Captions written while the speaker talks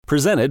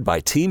Presented by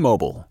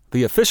T-Mobile,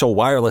 the official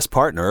wireless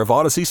partner of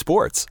Odyssey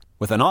Sports.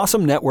 With an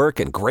awesome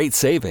network and great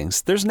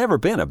savings, there's never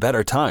been a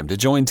better time to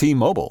join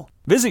T-Mobile.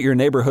 Visit your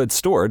neighborhood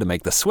store to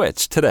make the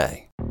switch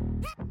today.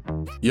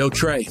 Yo,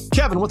 Trey.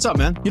 Kevin, what's up,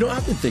 man? You know,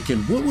 I've been thinking,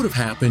 what would have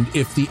happened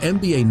if the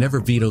NBA never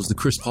vetoes the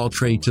Chris Paul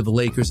trade to the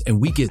Lakers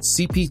and we get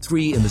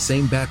CP3 in the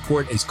same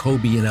backcourt as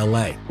Kobe in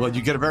LA? Well,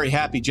 you get a very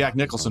happy Jack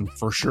Nicholson,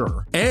 for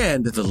sure.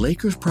 And the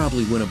Lakers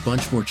probably win a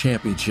bunch more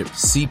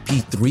championships.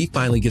 CP3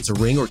 finally gets a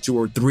ring or two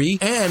or three,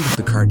 and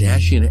the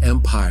Kardashian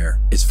empire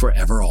is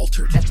forever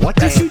altered. What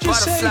did you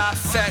just say?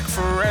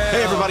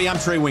 Hey, everybody, I'm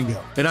Trey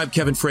Wingo. And I'm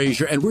Kevin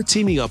Frazier, and we're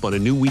teaming up on a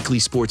new weekly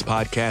sports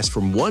podcast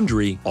from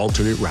Wondery,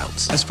 Alternate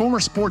Routes. As former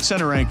Sports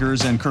Center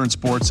anchors and current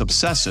sports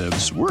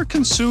obsessives, we're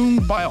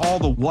consumed by all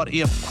the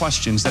what-if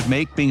questions that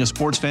make being a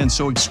sports fan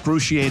so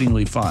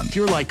excruciatingly fun. If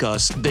you're like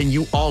us, then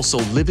you also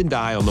live and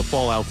die on the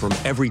fallout from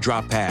every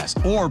drop pass.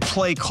 Or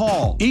play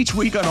call. Each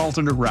week on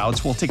Alternate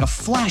Routes, we'll take a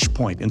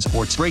flashpoint in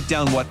sports, break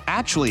down what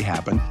actually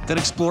happened, then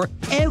explore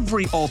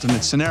every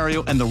alternate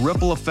scenario and the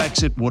ripple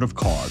effects it would have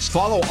caused.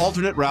 Follow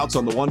Alternate Routes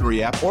on the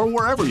Wondery app or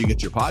wherever you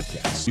get your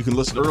podcasts. You can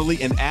listen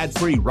early and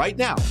ad-free right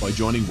now by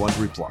joining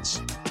Wondery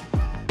Plus.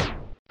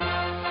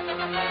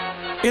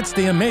 It's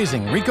the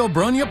Amazing Rico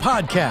Brogna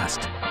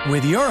podcast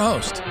with your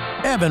host,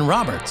 Evan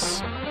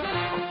Roberts.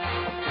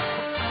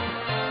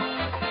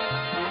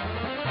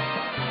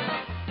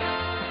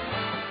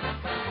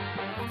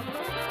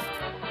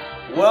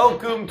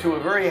 Welcome to a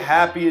very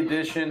happy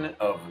edition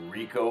of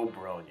Rico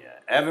Brogna.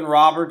 Evan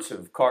Roberts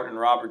of Carton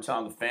Roberts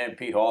on the Fan,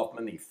 Pete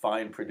Hoffman, the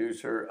fine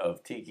producer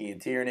of Tiki and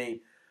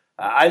Tierney.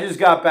 I just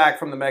got back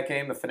from the Met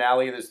game, the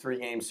finale of this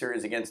three-game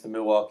series against the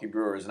Milwaukee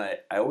Brewers, and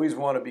I always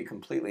want to be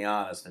completely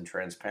honest and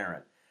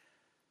transparent.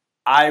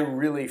 I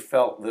really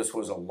felt this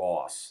was a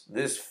loss.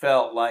 This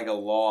felt like a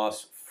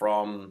loss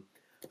from,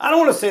 I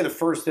don't want to say the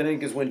first inning,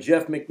 because when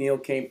Jeff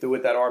McNeil came through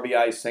with that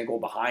RBI single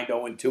behind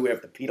 0-2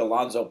 after Pete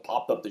Alonso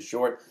popped up the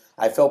short,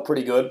 I felt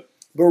pretty good.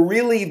 But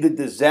really, the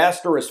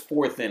disastrous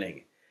fourth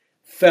inning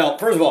felt,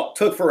 first of all, it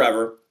took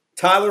forever.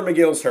 Tyler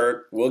McGill's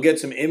hurt. We'll get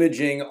some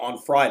imaging on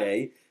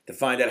Friday to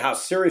find out how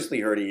seriously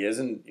hurt he is,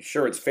 and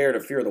sure, it's fair to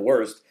fear the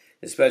worst,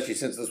 especially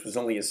since this was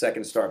only his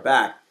second start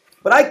back.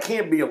 But I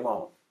can't be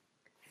alone.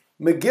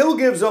 McGill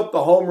gives up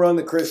the home run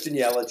to Christian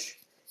Yelich.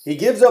 He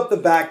gives up the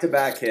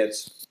back-to-back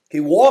hits. He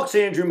walks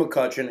Andrew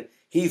McCutchen.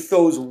 He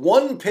throws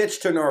one pitch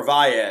to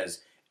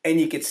Narvaez, and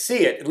you could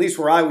see it, at least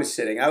where I was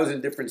sitting. I was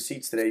in different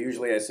seats today.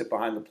 Usually I sit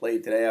behind the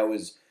plate. Today I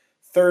was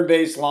third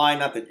base line,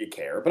 not that you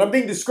care, but I'm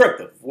being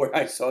descriptive of where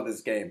I saw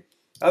this game.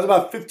 I was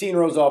about 15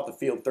 rows off the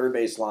field, third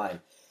base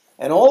line.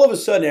 And all of a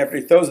sudden, after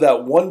he throws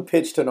that one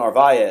pitch to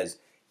Narvaez,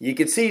 you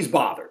could see he's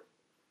bothered.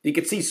 You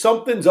could see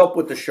something's up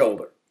with the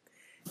shoulder.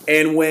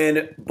 And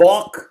when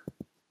Buck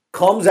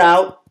comes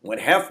out, when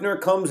Hefner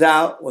comes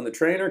out, when the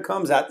trainer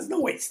comes out, there's no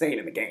way he's staying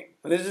in the game.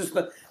 There's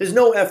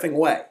no effing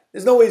way.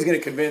 There's no way he's going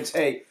to convince,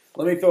 hey,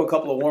 let me throw a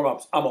couple of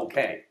warm-ups. I'm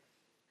okay.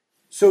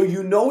 So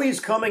you know he's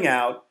coming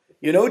out.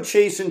 You know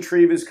Chase and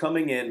Treve is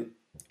coming in.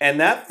 And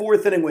that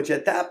fourth inning, which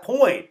at that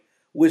point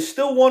was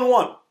still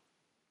 1-1.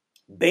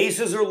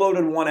 Bases are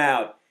loaded, one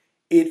out.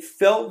 It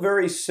felt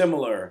very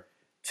similar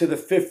to the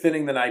fifth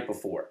inning the night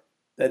before.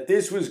 That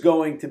this was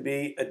going to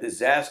be a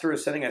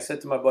disastrous inning. I said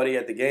to my buddy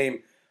at the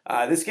game,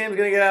 this game's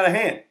going to get out of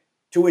hand.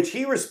 To which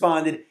he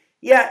responded,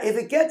 yeah, if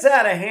it gets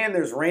out of hand,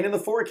 there's rain in the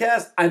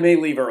forecast, I may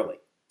leave early.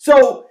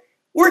 So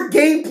we're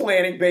game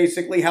planning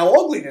basically how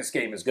ugly this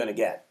game is going to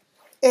get.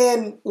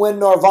 And when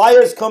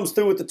Narvaez comes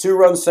through with the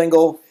two-run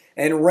single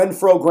and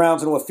Renfroe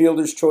grounds into a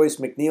fielder's choice,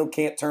 McNeil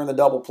can't turn the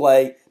double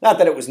play. Not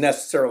that it was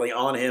necessarily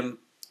on him.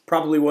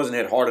 Probably wasn't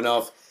hit hard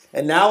enough.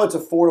 And now it's a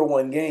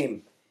 4-1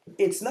 game.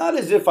 It's not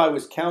as if I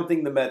was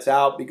counting the Mets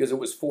out because it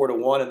was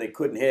 4-1 and they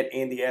couldn't hit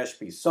Andy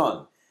Ashby's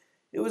son.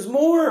 It was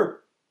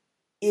more,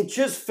 it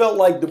just felt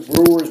like the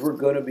Brewers were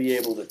going to be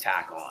able to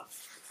tack on.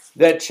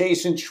 That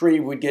Chase and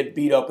Treve would get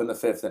beat up in the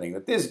fifth inning.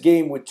 That this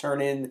game would turn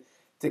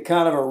into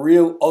kind of a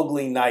real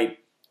ugly night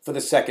for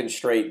the second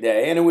straight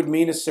day. And it would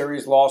mean a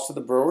series loss to the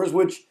Brewers,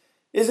 which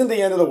isn't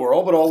the end of the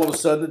world, but all of a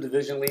sudden the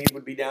division lead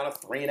would be down to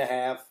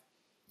 3.5.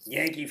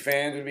 Yankee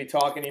fans would be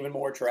talking even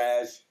more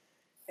trash.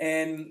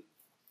 And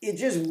it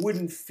just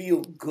wouldn't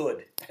feel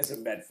good as a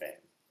Met fan.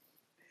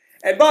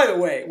 And by the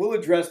way, we'll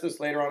address this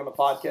later on in the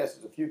podcast.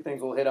 There's a few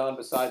things we'll hit on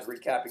besides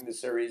recapping the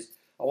series.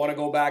 I want to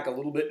go back a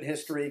little bit in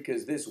history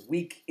because this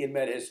week in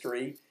Met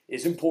history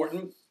is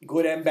important,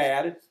 good and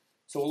bad.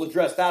 So we'll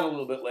address that a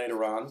little bit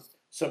later on.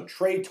 Some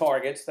trade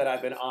targets that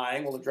I've been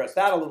eyeing, we'll address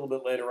that a little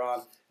bit later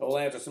on. And we'll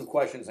answer some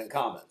questions and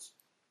comments.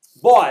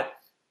 But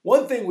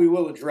one thing we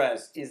will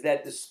address is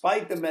that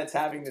despite the Mets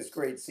having this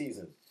great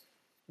season,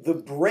 the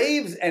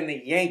Braves and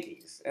the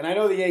Yankees, and I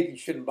know the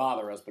Yankees shouldn't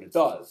bother us, but it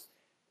does,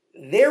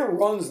 their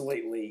runs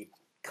lately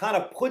kind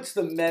of puts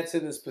the Mets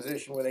in this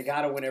position where they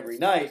got to win every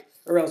night,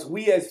 or else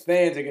we as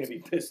fans are going to be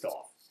pissed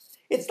off.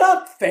 It's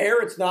not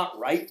fair, it's not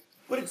right,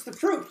 but it's the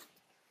truth.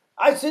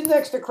 I sit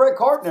next to Craig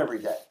Carton every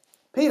day.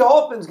 Pete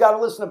Hoffman's got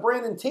to listen to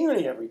Brandon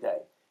Tierney every day.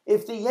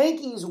 If the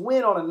Yankees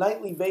win on a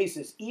nightly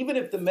basis, even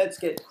if the Mets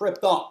get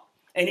tripped up,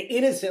 and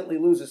innocently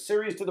lose a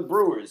series to the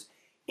Brewers,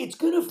 it's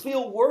going to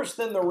feel worse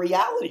than the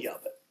reality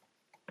of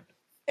it.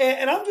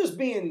 And I'm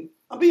being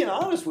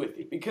honest with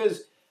you,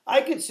 because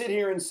I could sit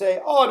here and say,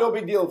 oh, no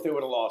big deal if they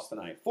would have lost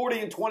tonight.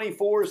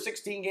 40-24,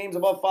 16 games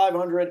above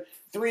 500,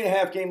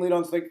 3.5 game lead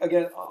on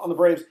the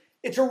Braves.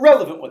 It's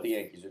irrelevant what the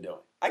Yankees are doing.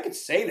 I could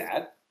say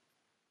that,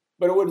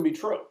 but it wouldn't be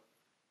true,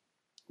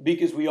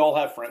 because we all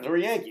have friends who are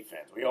Yankee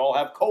fans. We all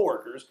have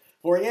coworkers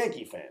who are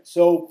Yankee fans.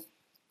 So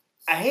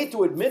I hate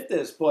to admit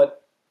this,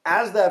 but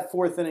as that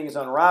fourth inning is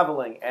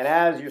unraveling and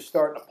as you're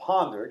starting to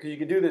ponder, because you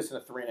can do this in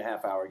a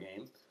 3.5-hour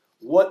game,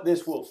 what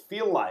this will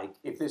feel like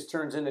if this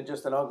turns into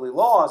just an ugly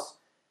loss,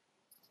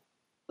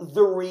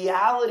 the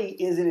reality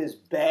isn't as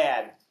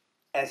bad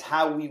as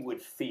how we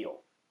would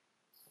feel.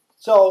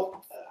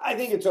 So I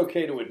think it's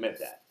okay to admit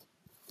that.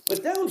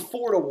 But down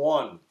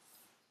 4-1,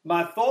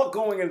 my thought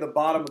going into the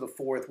bottom of the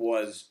fourth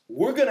was,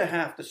 we're going to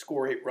have to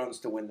score 8 runs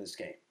to win this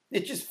game.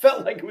 It just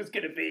felt like it was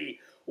going to be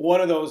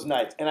one of those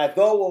nights. And I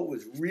thought what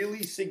was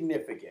really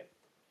significant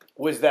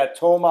was that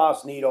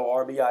Tomas Nido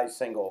RBI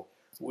single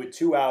with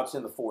 2 outs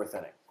in the fourth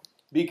inning.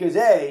 Because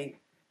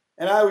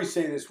and I always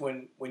say this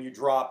when you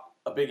drop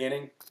a big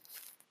inning,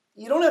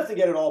 you don't have to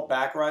get it all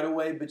back right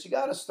away, but you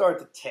got to start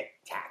to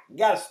tick-tack. You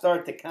got to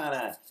start to kind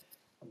of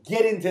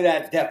get into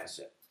that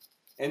deficit.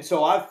 And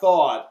so I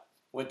thought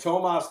when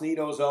Tomas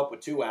Nido's up with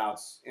 2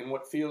 outs in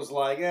what feels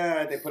like,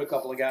 they put a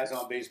couple of guys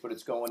on base, but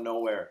it's going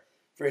nowhere.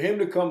 For him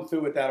to come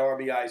through with that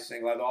RBI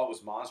single, I thought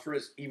was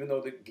monstrous, even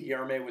though the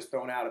Guillermo was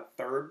thrown out at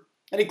third.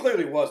 And he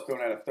clearly was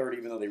thrown out at third,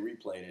 even though they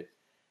replayed it.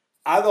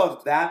 I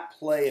thought that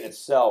play in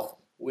itself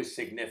was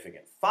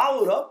significant.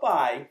 Followed up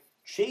by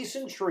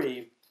Chasen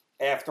Treve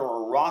after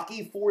a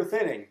rocky fourth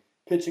inning,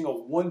 pitching a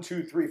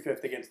 1-2-3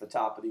 fifth against the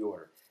top of the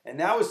order. And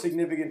that was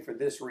significant for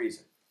this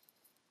reason.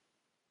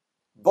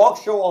 Buck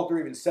Showalter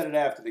even said it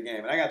after the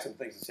game, and I got some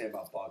things to say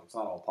about Buck. It's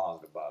not all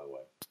positive, by the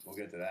way. We'll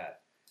get to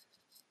that.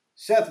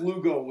 Seth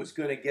Lugo was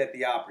going to get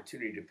the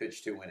opportunity to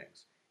pitch 2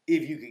 innings.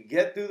 If you could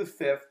get through the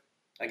fifth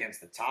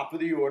against the top of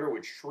the order,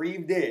 which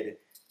Shreve did,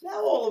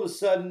 now all of a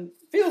sudden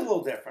feels a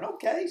little different.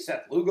 Okay,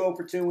 Seth Lugo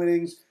for 2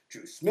 innings,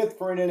 Drew Smith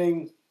for an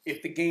inning.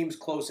 If the game's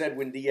close,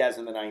 Edwin Diaz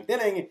in the 9th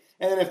inning.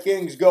 And then if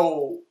things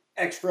go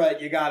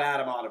extra, you got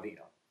Adam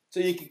Ottavino. So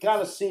you can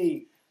kind of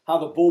see how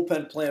the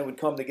bullpen plan would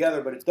come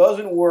together, but it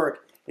doesn't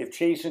work if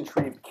Chasen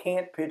Treve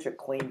can't pitch a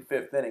clean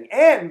 5th inning.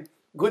 And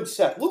good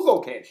Seth Lugo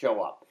can't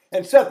show up.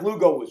 And Seth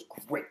Lugo was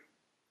great.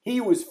 He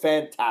was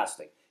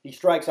fantastic. He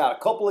strikes out a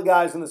couple of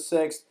guys in the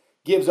 6th,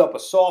 gives up a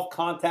soft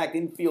contact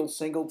infield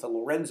single to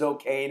Lorenzo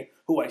Cain,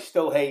 who I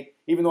still hate,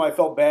 even though I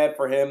felt bad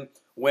for him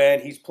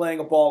when he's playing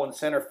a ball in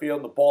center field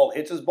and the ball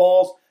hits his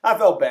balls. I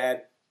felt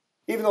bad,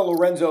 even though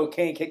Lorenzo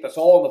Cain kicked us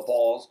all in the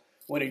balls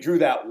when he drew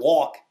that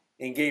walk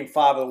in Game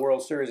 5 of the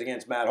World Series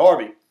against Matt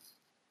Harvey.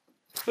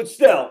 But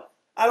still,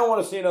 I don't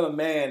want to see another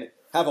man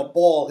have a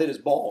ball hit his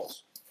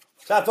balls.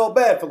 So I felt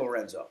bad for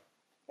Lorenzo,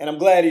 and I'm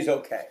glad he's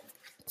okay.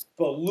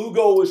 But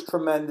Lugo was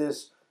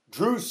tremendous.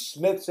 Drew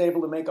Smith's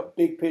able to make a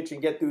big pitch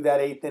and get through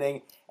that 8th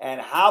inning. And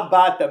how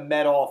about the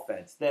Met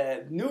offense?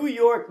 The New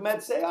York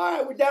Mets say, all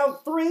right, we're down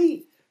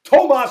 3.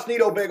 Tomas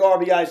Nido, big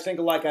RBI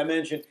single like I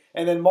mentioned.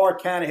 And then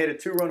Mark Canha hit a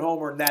 2-run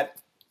homer. And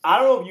that, I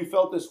don't know if you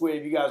felt this way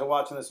if you guys are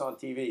watching this on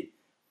TV.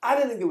 I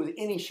didn't think there was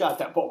any shot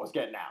that ball was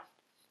getting out.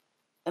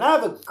 And I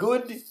have a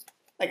good,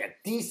 a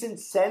decent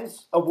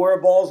sense of where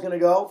a ball's going to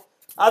go.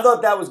 I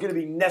thought that was going to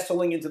be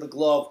nestling into the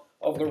glove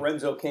of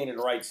Lorenzo Cain in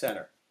right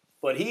center.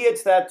 But he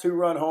hits that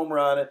 2-run home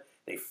run.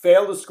 They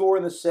fail to score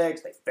in the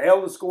 6th. They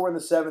fail to score in the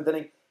 7th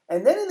inning.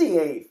 And then in the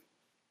 8th,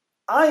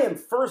 I am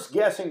first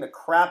guessing the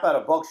crap out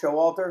of Buck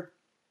Showalter.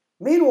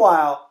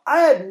 Meanwhile, I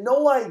had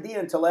no idea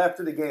until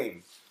after the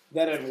game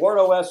that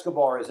Eduardo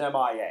Escobar is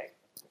MIA.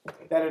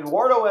 That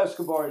Eduardo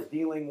Escobar is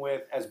dealing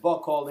with, as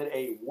Buck called it,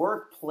 a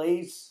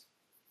workplace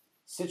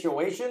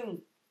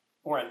situation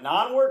or a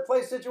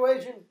non-workplace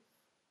situation.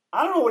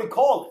 I don't know what he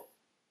called it.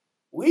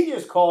 We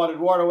just call it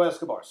Eduardo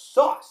Escobar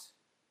sucks.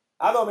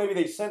 I thought maybe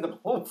they sent him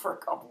home for a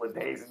couple of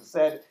days and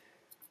said,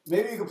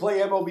 maybe you can play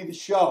MLB The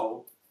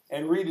Show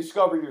and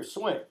rediscover your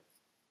swing.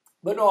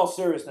 But in all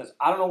seriousness,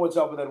 I don't know what's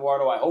up with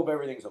Eduardo. I hope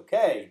everything's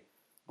okay.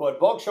 But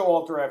Buck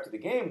Showalter after the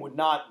game would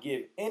not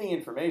give any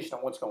information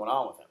on what's going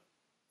on with him.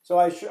 So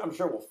I'm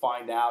sure we'll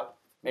find out.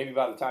 Maybe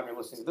by the time you're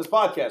listening to this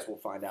podcast, we'll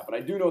find out. But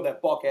I do know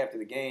that Buck after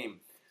the game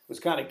was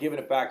kind of giving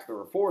it back to the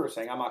reporter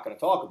saying, I'm not going to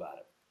talk about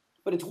it.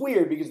 But it's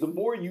weird because the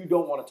more you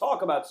don't want to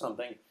talk about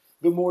something,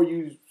 the more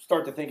you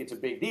start to think it's a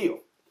big deal.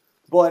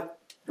 But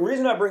the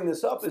reason I bring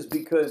this up is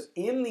because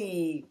in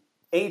the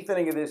 8th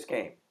inning of this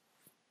game,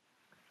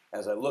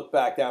 as I look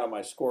back down at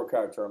my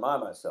scorecard to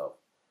remind myself,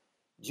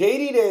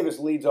 J.D. Davis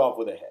leads off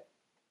with a hit.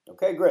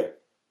 Okay, great.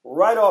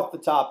 Right off the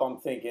top, I'm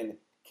thinking,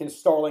 can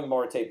Starling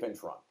Marte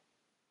pinch run?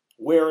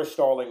 Where is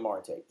Starling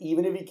Marte?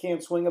 Even if he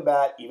can't swing a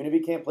bat, even if he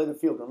can't play the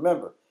field.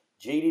 Remember,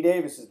 J.D.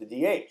 Davis is the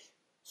DH,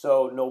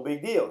 so no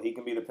big deal. He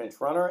can be the pinch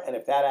runner, and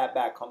if that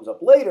at-bat comes up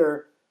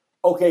later,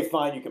 okay,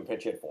 fine, you can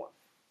pitch hit for him.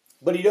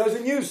 But he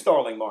doesn't use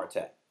Starling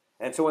Marte.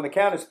 And so when the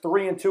count is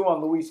 3-2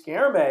 on Luis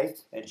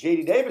Guillorme and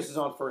J.D. Davis is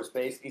on first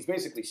base, he's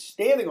basically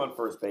standing on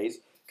first base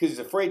because he's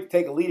afraid to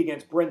take a lead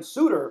against Brent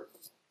Suter.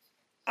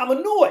 I'm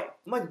annoyed.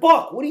 I'm like,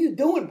 Buck, what are you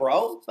doing,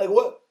 bro? Like,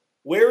 what?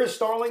 Where is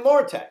Starling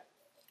Marte?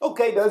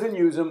 Okay, doesn't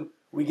use him.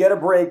 We get a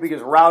break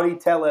because Rowdy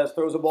Tellez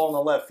throws a ball in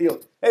the left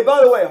field. Hey,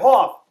 by the way,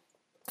 Hoff,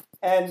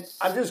 and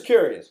I'm just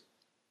curious,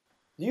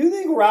 do you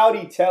think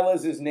Rowdy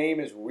Tellez's name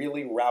is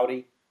really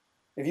Rowdy?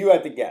 If you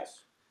had to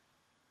guess.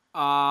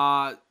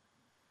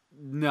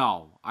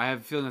 No. I have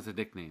a feeling that's a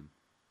nickname.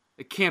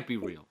 It can't be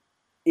real.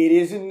 It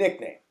is a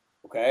nickname,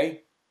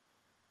 okay?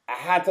 I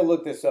had to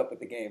look this up at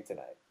the game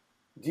tonight.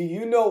 Do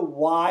you know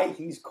why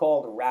he's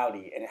called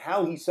Rowdy and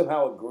how he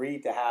somehow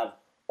agreed to have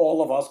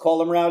all of us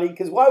call him Rowdy?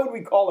 Because why would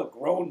we call a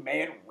grown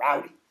man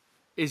Rowdy?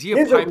 Is he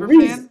a Piper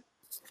fan?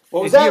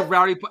 What was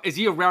that? Is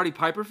he a Rowdy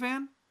Piper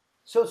fan?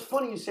 So it's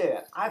funny you say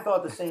that. I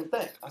thought the same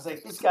thing. I was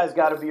like, this guy's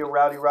got to be a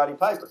Roddy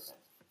Piper fan.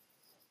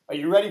 Are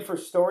you ready for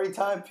story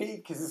time, Pete?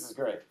 Because this is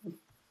great.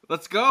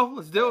 Let's go.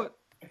 Let's do it.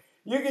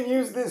 You can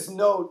use this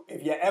note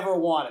if you ever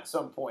want at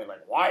some point.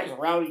 Like, why is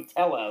Rowdy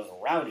Tellez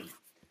Rowdy?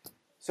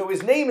 So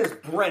his name is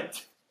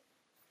Brent.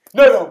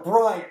 No,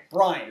 Brian.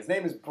 Brian. His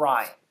name is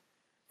Brian.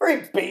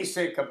 Very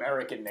basic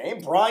American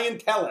name. Brian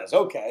Tellez.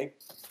 Okay.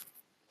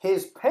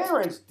 His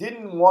parents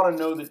didn't want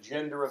to know the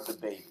gender of the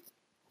baby.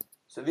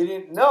 So they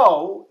didn't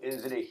know,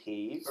 is it a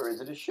he or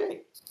is it a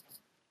she?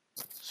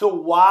 So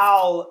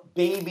while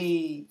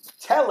baby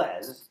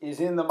Tellez is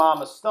in the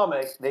mama's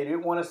stomach, they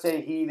didn't want to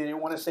say he, they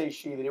didn't want to say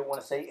she, they didn't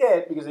want to say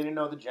it because they didn't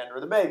know the gender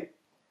of the baby.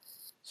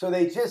 So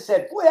they just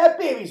said, boy, that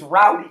baby's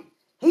rowdy.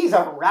 He's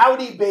a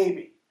rowdy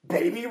baby.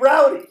 Baby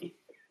Rowdy.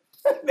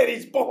 And then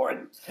he's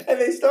born,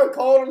 and they start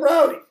calling him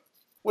Rowdy.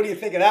 What do you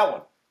think of that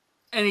one?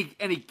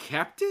 And he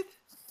kept it?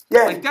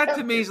 Yeah, like that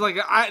to me is like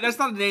that's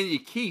not a name that you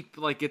keep.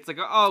 Like it's like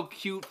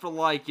cute for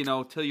like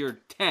till you're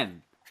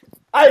 10.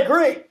 I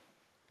agree,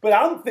 but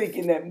I'm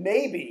thinking that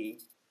maybe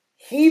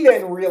he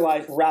then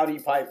realized Rowdy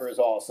Piper is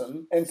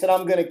awesome and said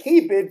I'm going to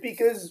keep it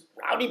because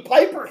Rowdy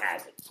Piper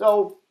has it.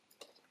 So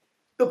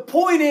the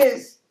point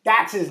is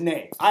that's his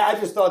name. I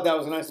just thought that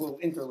was a nice little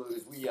interlude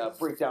as we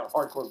break down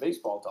hardcore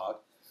baseball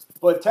talk.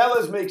 But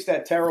Tellez makes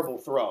that terrible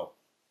throw,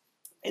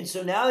 and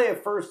so now they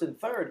have first and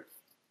third.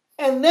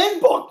 And then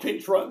Buck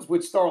pinch runs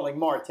with Starling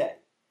Marte.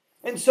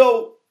 And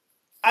so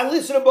I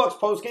listened to Buck's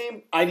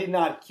postgame. I did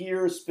not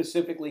hear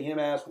specifically him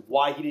ask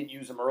why he didn't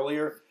use him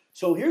earlier.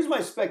 So here's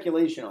my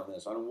speculation on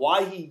this, on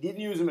why he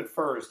didn't use him at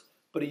first,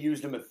 but he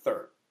used him at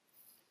third.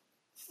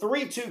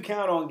 3-2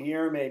 count on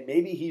Guillorme.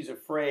 Maybe he's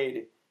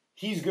afraid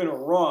he's going to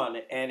run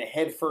and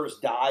head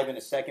first dive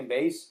into second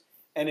base.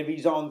 And if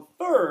he's on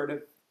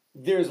third,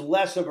 there's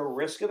less of a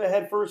risk of a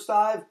head first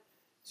dive.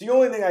 It's the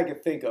only thing I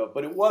could think of.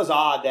 But it was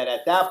odd that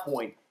at that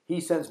point, he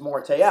sends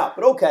Marte out.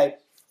 But okay,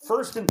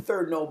 first and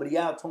third, nobody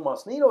out.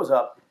 Tomas Nido's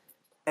up.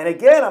 And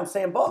again, I'm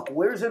saying, Buck,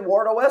 where's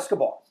Eduardo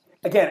Escobar?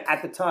 Again,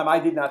 at the time, I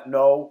did not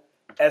know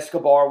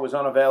Escobar was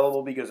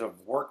unavailable because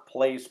of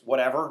workplace,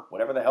 whatever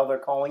the hell they're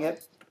calling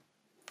it.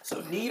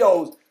 So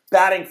Nido's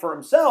batting for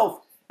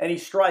himself, and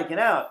he's striking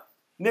out.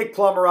 Nick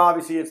Plummer,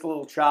 obviously, it's a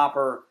little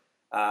chopper.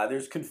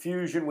 There's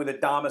confusion with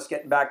Adames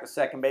getting back to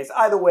second base.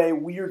 Either way,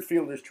 weird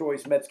fielder's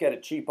choice. Mets get a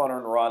cheap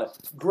unearned run.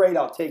 Great,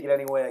 I'll take it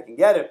any way I can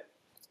get it.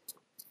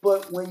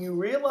 But when you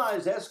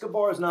realize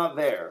Escobar's not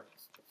there,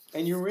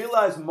 and you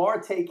realize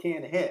Marte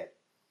can't hit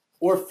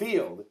or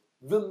field,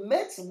 the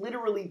Mets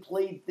literally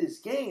played this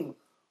game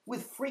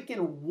with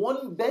freaking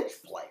one bench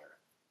player.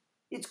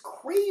 It's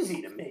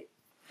crazy to me.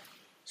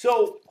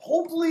 So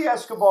hopefully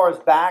Escobar is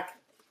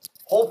back.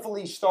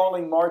 Hopefully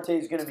Starling Marte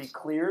is going to be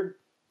cleared.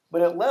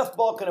 But it left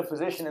Buck in a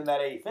position in that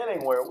eighth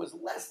inning where it was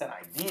less than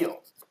ideal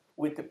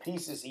with the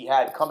pieces he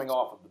had coming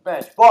off of the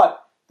bench.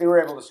 But they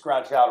were able to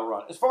scratch out a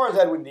run. As far as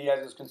Edwin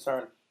Diaz is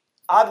concerned,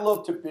 I'd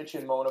love to bitch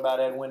and moan about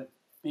Edwin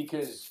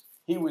because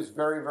he was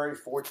very, very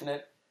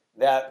fortunate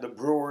that the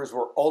Brewers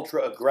were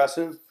ultra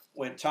aggressive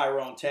when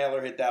Tyrone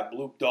Taylor hit that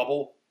bloop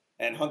double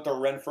and Hunter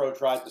Renfroe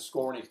tried to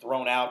score and he's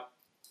thrown out.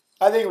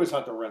 I think it was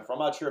Hunter Renfroe. I'm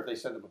not sure if they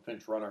sent up a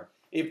pinch runner.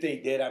 If they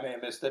did, I may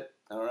have missed it.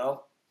 I don't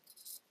know.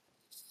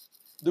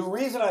 The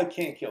reason I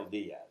can't kill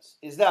Diaz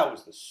is that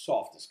was the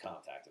softest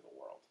contact in the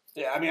world.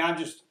 Yeah, I mean, I'm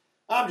just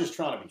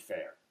trying to be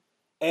fair.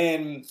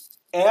 And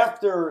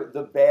after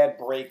the bad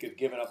break of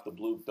giving up the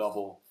bloop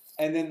double,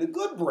 and then the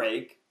good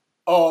break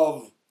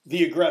of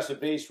the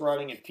aggressive base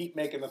running and Pete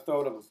making the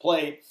throw to the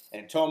plate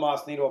and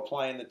Tomas Nido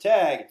applying the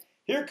tag,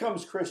 here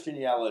comes Christian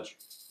Yelich,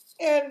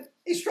 and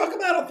he struck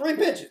him out on 3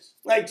 pitches.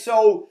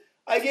 So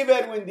I give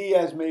Edwin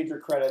Diaz major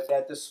credit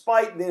that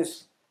despite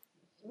this,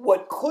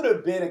 what could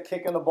have been a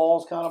kick in the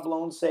balls kind of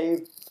blown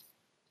save,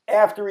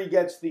 after he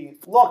gets the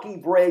lucky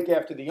break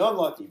after the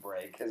unlucky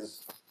break,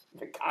 because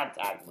the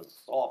contact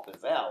was soft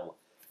as hell,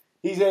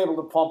 he's able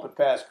to pump it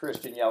past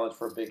Christian Yelich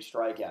for a big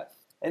strikeout.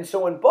 And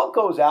so when Buck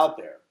goes out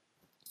there,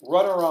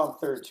 running around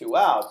third, 2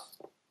 outs,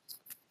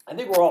 I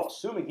think we're all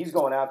assuming he's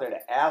going out there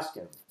to ask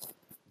him,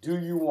 do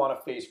you want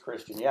to face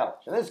Christian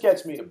Yelich? And this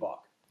gets me to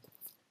Buck.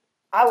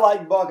 I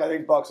like Buck. I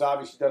think Buck's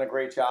obviously done a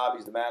great job.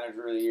 He's the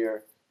manager of the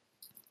year.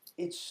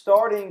 it's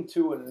starting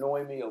to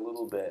annoy me a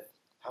little bit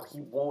how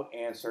he won't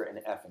answer an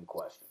effing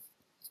question.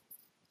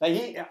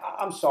 Like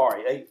I'm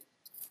sorry.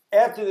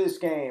 After this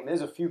game,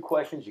 there's a few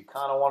questions you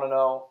kind of want to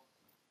know.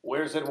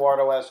 Where's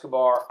Eduardo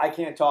Escobar? I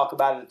can't talk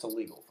about it. It's a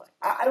legal thing.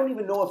 I don't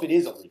even know if it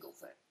is a legal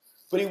thing.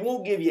 But he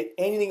won't give you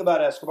anything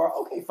about Escobar.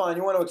 Okay, fine.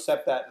 You want to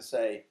accept that and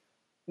say,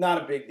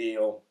 not a big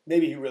deal.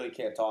 Maybe he really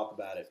can't talk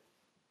about it.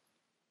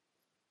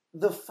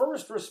 The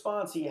first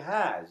response he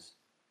has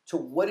to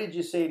what did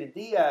you say to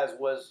Diaz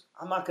was,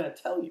 I'm not going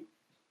to tell you.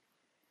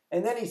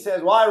 And then he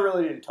says, well, I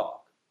really didn't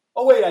talk.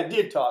 Oh, wait, I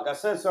did talk. I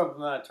said something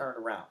and then I turned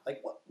around.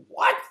 Like, what?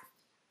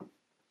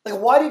 Like,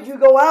 why did you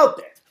go out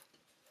there?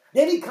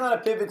 Then he kind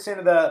of pivots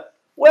into the,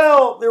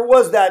 well, there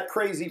was that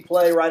crazy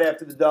play right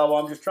after the double.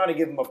 I'm just trying to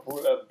give him a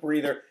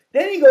breather.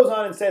 Then he goes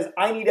on and says,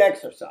 I need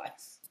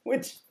exercise.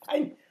 Which,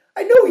 I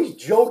know he's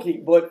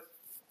joking, but,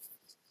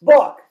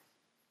 Buck,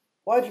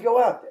 why'd you go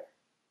out there?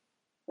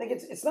 Like,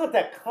 it's not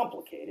that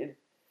complicated.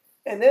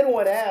 And then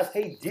when asked,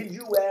 hey, did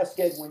you ask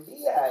Edwin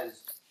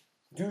Diaz,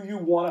 do you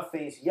want to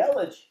face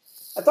Yelich?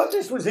 I thought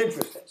this was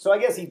interesting. So I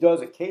guess he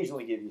does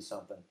occasionally give you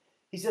something.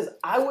 He says,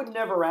 I would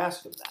never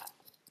ask him that.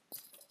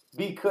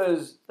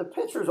 Because the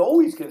pitcher's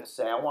always going to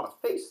say, I want to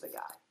face the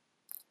guy.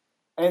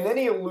 And then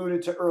he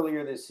alluded to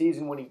earlier this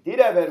season when he did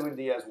have Edwin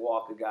Diaz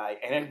walk a guy,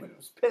 and Edwin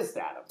was pissed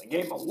at him and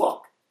gave him a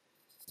look.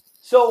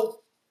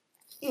 So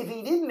if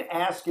he didn't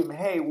ask him,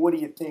 hey, what do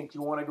you think? Do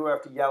you want to go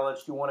after Yelich?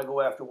 Do you want to go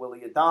after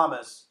Willy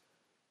Adames?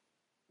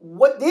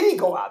 What did he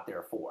go out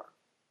there for?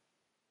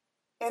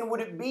 And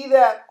would it be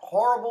that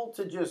horrible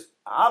to just,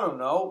 I don't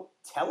know,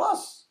 tell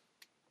us?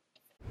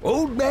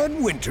 Old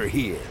Man Winter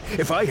here.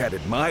 If I had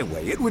it my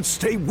way, it would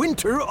stay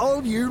winter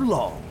all year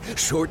long.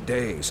 Short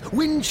days,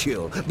 wind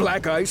chill,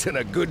 black ice, and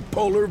a good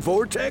polar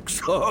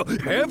vortex. Oh,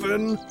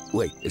 heaven!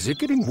 Wait, is it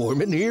getting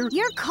warm in here?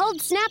 Your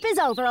cold snap is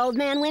over, Old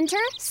Man Winter.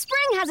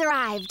 Spring has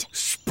arrived.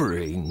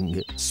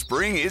 Spring.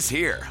 Spring is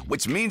here,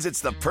 which means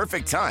it's the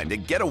perfect time to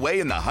get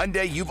away in the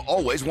Hyundai you've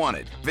always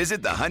wanted.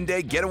 Visit the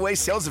Hyundai Getaway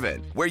Sales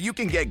Event, where you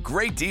can get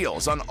great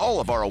deals on all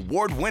of our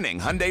award-winning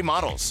Hyundai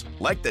models,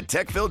 like the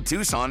tech-filled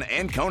Tucson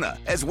and Kona,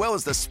 as well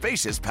as the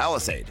spacious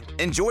Palisade.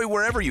 Enjoy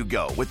wherever you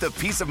go with the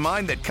peace of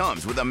mind that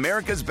comes with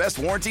America's best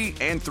warranty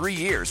and 3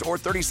 years or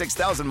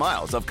 36,000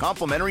 miles of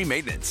complimentary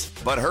maintenance.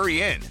 But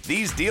hurry in,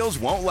 these deals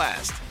won't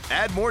last.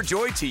 Add more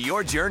joy to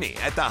your journey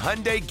at the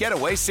Hyundai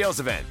Getaway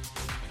Sales Event.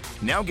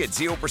 Now get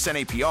 0%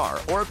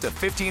 APR or up to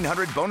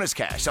 $1,500 bonus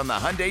cash on the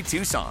Hyundai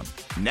Tucson.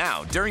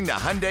 Now, during the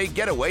Hyundai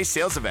Getaway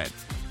Sales Event.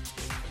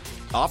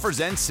 Offers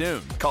end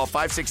soon. Call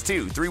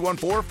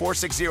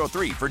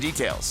 562-314-4603 for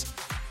details.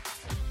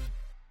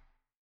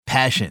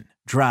 Passion,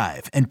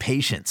 drive, and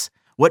patience.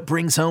 What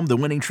brings home the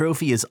winning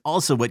trophy is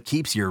also what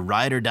keeps your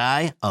ride or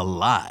die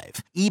alive.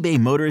 eBay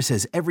Motors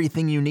has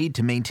everything you need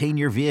to maintain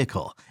your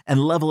vehicle and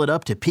level it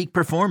up to peak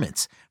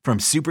performance, from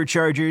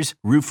superchargers,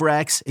 roof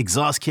racks,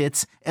 exhaust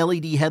kits,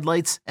 LED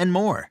headlights, and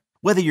more.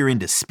 Whether you're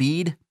into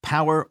speed,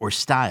 power, or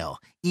style,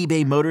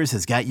 eBay Motors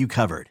has got you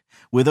covered.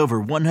 With over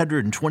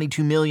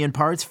 122 million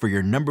parts for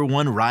your number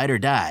one ride or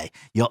die,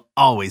 you'll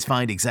always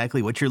find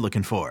exactly what you're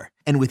looking for.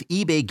 And with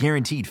eBay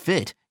Guaranteed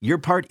Fit, your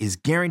part is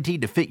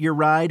guaranteed to fit your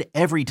ride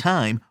every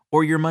time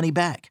or your money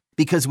back.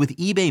 Because with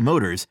eBay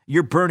Motors,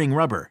 you're burning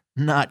rubber,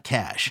 not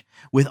cash.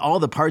 With all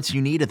the parts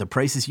you need at the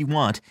prices you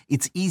want,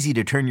 it's easy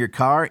to turn your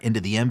car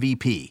into the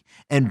MVP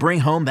and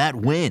bring home that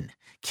win.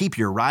 Keep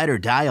your ride or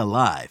die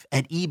alive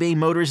at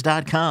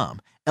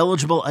ebaymotors.com.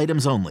 Eligible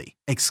items only.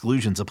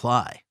 Exclusions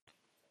apply.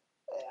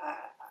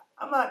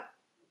 I'm not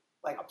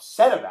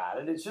upset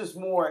about it. It's just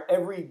more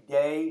every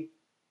day,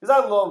 because I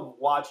love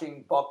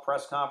watching Buck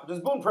press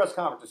conferences, Boone press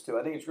conferences too.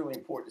 I think it's really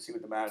important to see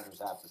what the managers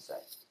have to say,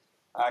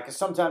 because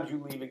sometimes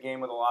you leave a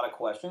game with a lot of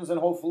questions, and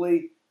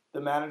hopefully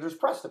the manager's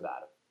pressed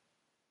about it.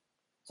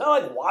 It's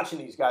not like watching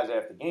these guys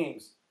after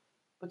games,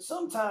 but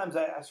sometimes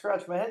I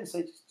scratch my head and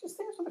say, just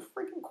answer the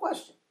freaking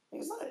question.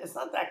 It's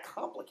not that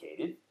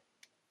complicated.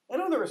 I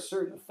know there are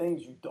certain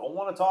things you don't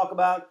want to talk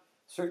about,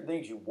 certain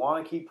things you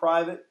want to keep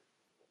private.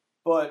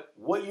 But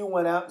what you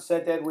went out and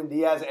said to Edwin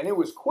Diaz, and it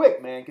was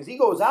quick, man, because he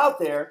goes out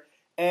there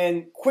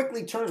and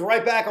quickly turns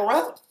right back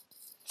around.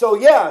 So,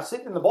 yeah,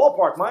 sitting in the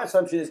ballpark, my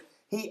assumption is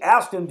he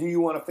asked him, do you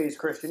want to face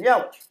Christian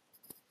Yelich?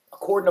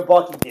 According to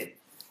Buck, he didn't.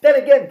 Then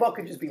again, Buck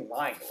could just be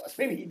lying to us.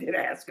 Maybe he did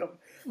ask him,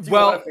 do you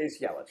want to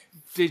face Yelich?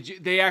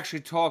 They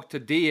actually talked to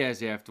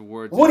Diaz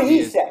afterwards. What did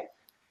he say?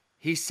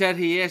 He said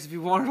he asked if he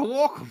wanted to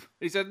walk him.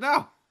 He said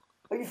no.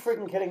 Are you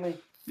freaking kidding me?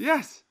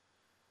 Yes.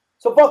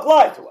 So Buck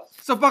lied to us.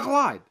 So Buck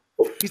lied.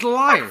 He's a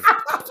liar.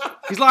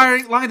 He's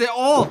lying to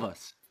all of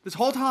us this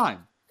whole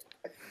time.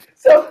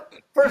 So,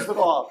 first of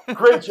all,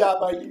 great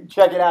job by you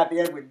checking out the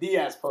Edwin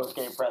Diaz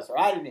postgame presser.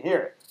 I didn't hear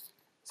it.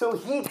 So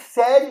he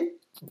said,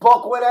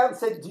 Buck went out and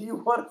said, do you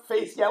want to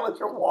face Yelich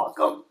or walk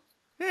him?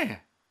 Yeah.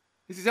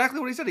 It's exactly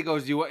what he said. He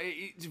goes,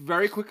 it's a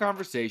very quick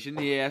conversation.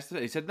 He asked,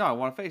 he said, no, I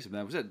want to face him.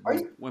 That was it.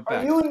 Went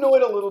back. Are you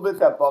annoyed a little bit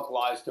that Buck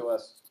lies to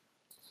us?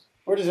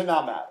 Or does it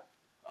not matter?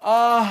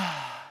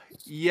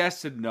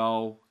 Yes and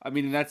no. I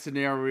mean, in that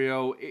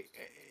scenario,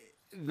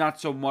 not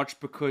so much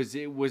because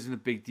it wasn't a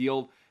big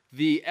deal.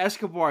 The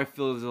Escobar, I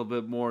feel, is a little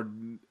bit more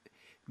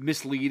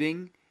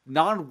misleading.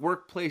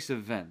 Non-workplace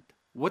event.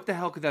 What the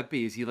hell could that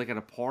be? Is he like at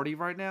a party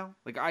right now?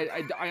 Like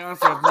I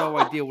honestly have no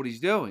idea what he's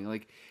doing.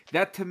 Like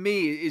that to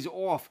me is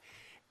off.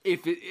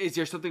 Is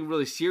there something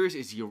really serious?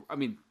 Is he? I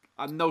mean,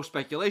 no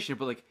speculation,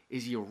 but like,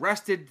 is he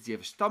arrested? Does he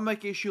have a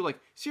stomach issue? Like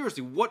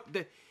seriously,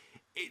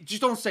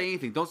 just don't say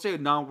anything. Don't say a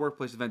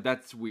non-workplace event.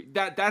 That's weird.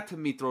 That to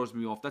me throws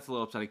me off. That's a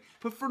little upsetting.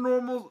 But for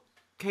normal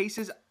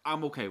cases,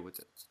 I'm okay with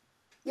it.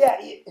 Yeah,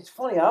 it's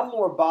funny. I'm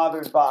more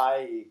bothered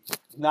by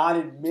not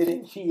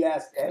admitting he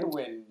asked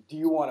Edwin, do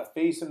you want to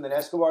face him than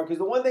Escobar? Because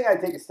the one thing I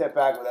take a step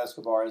back with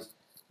Escobar is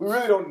we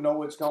really don't know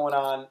what's going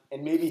on,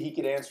 and maybe he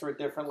could answer it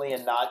differently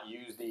and not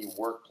use the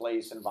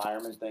workplace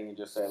environment thing and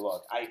just say,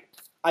 look,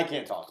 I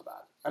can't talk about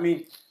it. I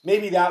mean,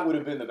 maybe that would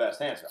have been the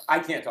best answer. I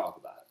can't talk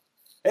about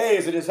it. Hey,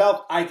 is it his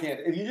health? I can't.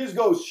 If you just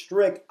go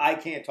strict, I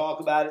can't talk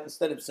about it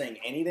instead of saying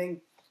anything,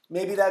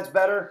 maybe that's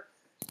better.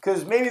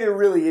 Because maybe there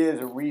really is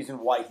a reason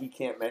why he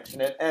can't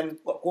mention it. And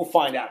look, we'll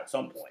find out at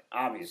some point,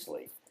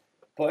 obviously.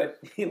 But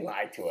he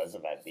lied to us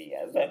about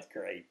Diaz. That's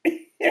great.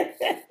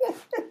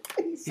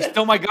 He's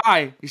still my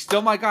guy.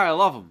 I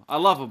love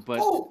him. But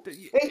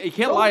he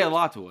can't lie a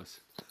lot to us.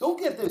 Don't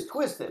get this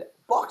twisted.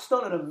 Buck's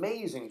done an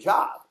amazing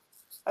job.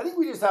 I think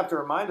we just have to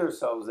remind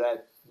ourselves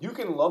that you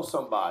can love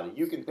somebody.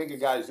 You can think a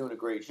guy's doing a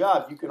great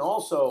job. You can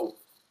also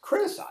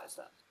criticize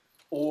them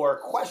or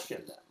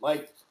question them.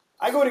 Like,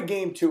 I go to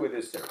game 2 of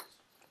this series.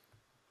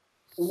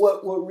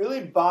 What really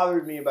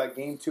bothered me about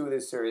game 2 of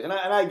this series, and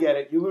I get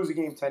it, you lose a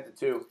game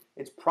 10-2,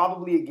 it's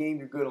probably a game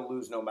you're going to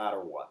lose no matter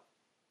what.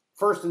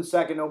 First and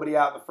second, nobody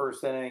out in the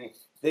first inning,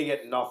 they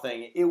get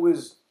nothing.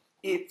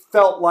 It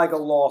felt like a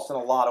loss in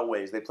a lot of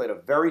ways. They played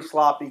a very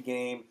sloppy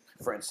game.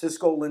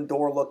 Francisco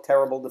Lindor looked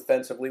terrible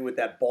defensively with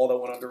that ball that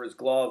went under his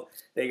glove.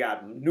 They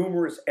got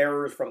numerous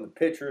errors from the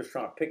pitchers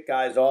trying to pick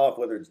guys off,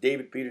 whether it's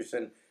David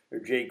Peterson or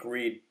Jake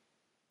Reed.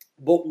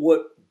 But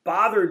what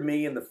bothered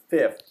me in the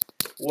 5th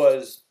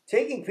was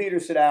taking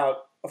Peterson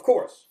out, of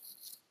course.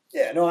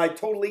 Yeah, no, I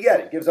totally get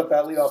it. Gives up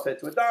that leadoff hit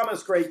to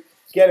Adames, great.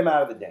 Get him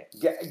out of the game.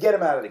 Get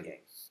him out of the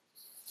game.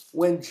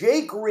 When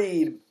Jake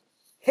Reed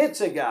hits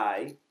a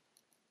guy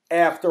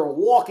after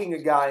walking a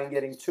guy and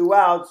getting 2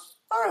 outs,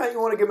 all right, you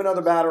want to give him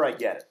another batter, I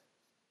get it.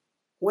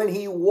 When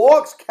he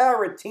walks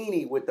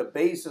Caratini with the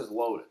bases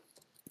loaded,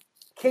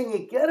 can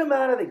you get him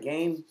out of the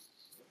game?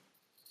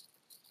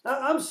 Now,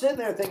 I'm sitting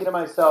there thinking to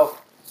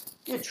myself,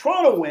 you're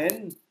trying to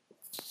win.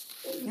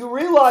 You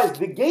realize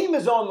the game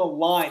is on the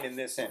line in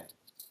this inning.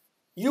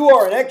 You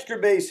are an extra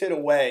base hit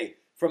away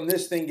from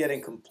this thing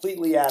getting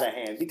completely out of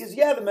hand. Because,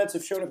 yeah, the Mets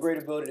have shown a great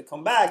ability to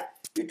come back.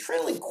 You're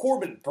trailing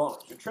Corbin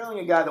Burns. You're trailing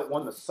a guy that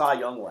won the Cy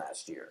Young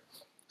last year.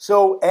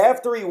 So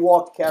after he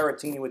walked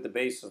Caratini with the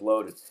bases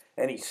loaded,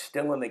 and he's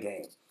still in the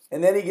game,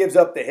 and then he gives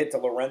up the hit to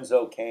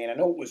Lorenzo Cain. I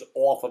know it was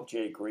off of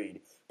Jake Reed,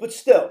 but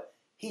still,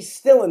 he's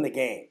still in the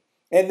game.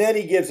 And then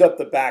he gives up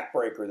the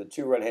backbreaker, the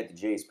 2-run hit to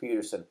Jace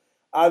Peterson.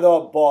 I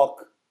thought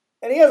Buck,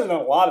 and he hasn't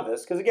done a lot of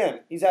this, because again,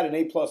 he's had an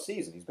A+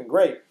 season. He's been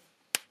great.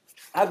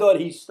 I thought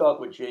he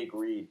stuck with Jake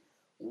Reed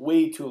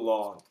way too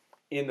long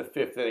in the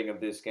 5th inning of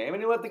this game,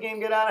 and he let the game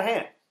get out of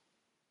hand.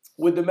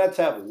 Would the Mets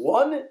have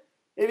won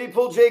if he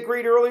pulled Jake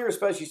Reed earlier,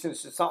 especially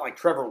since it's not like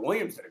Trevor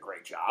Williams did a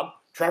great job?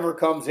 Trevor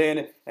comes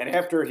in, and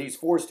after he's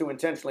forced to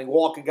intentionally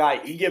walk a guy,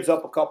 he gives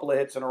up a couple of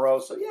hits in a row.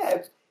 So,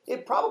 yeah,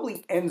 it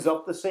probably ends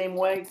up the same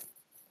way.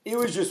 It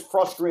was just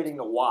frustrating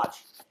to watch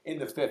in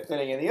the 5th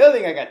inning. And the other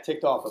thing I got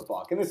ticked off at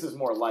Buck, and this is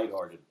more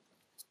lighthearted,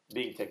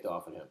 being ticked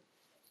off at him,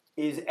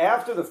 is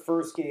after the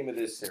first game of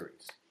this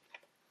series,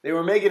 they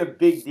were making a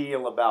big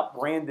deal about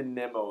Brandon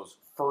Nimmo's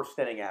first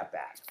inning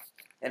at-bat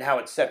and how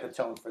it set the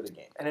tone for the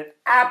game. And it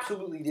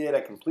absolutely did. I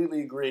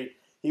completely agree.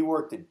 He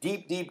worked a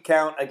deep, deep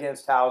count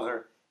against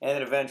Hauser and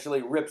then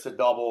eventually rips a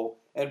double,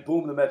 and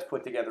boom, the Mets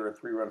put together a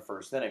 3-run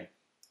first inning.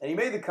 And he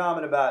made the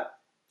comment about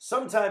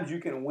sometimes you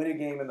can win a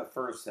game in the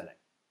first inning.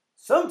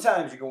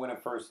 Sometimes you can win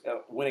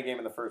a game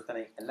in the first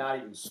inning and not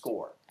even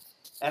score.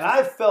 And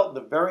I felt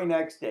the very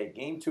next day,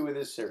 game 2 of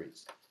this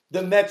series,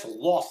 the Mets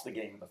lost the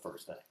game in the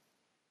first inning.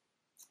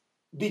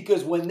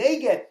 Because when they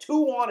get 2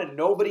 on and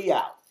nobody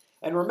out,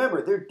 and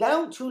remember, they're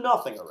down 2-0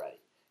 already.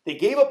 They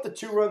gave up the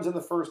 2 runs in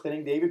the first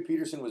inning. David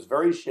Peterson was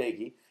very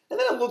shaky. And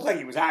then it looked like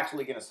he was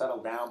actually going to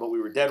settle down, but we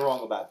were dead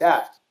wrong about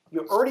that.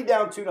 You're already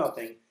down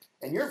 2-0,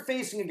 and you're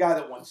facing a guy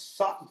that won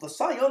the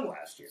Cy Young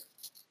last year.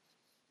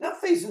 You're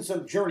not facing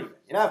some journeyman.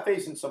 You're not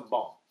facing some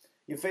bum.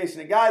 You're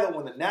facing a guy that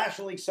won the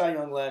National League Cy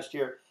Young last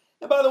year.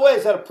 And by the way,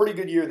 he's had a pretty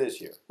good year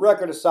this year.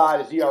 Record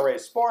aside, his ERA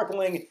is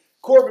sparkling.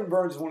 Corbin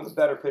Burns is one of the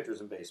better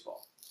pitchers in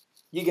baseball.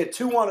 You get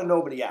 2 on and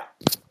nobody out.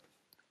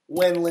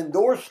 When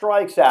Lindor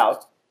strikes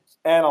out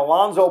and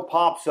Alonso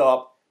pops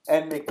up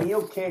and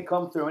McNeil can't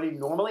come through, and he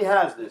normally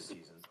has this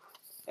season,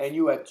 and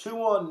you had 2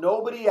 on,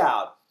 nobody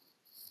out,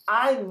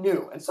 I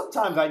knew, and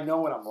sometimes I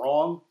know when I'm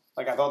wrong,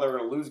 like I thought they were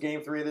going to lose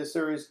game 3 of this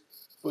series,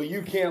 but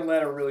you can't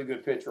let a really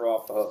good pitcher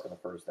off the hook in the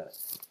first inning.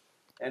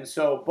 And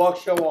so Buck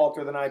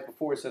Showalter the night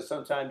before says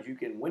sometimes you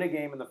can win a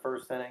game in the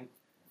first inning,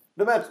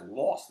 The Mets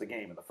lost the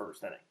game in the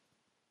first inning.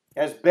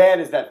 As bad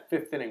as that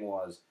fifth inning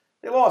was,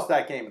 they lost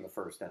that game in the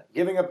first inning.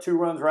 Giving up 2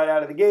 runs right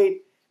out of the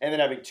gate and then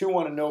having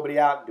 2-1 and nobody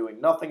out and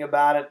doing nothing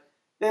about it,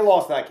 they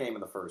lost that game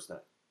in the first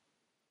inning.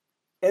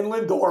 And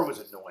Lindor was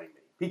annoying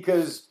me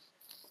because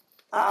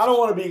I don't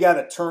want to be a guy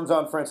that turns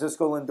on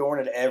Francisco Lindor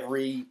at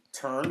every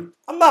turn.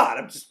 I'm not.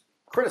 I'm just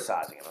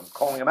criticizing him. I'm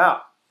calling him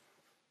out.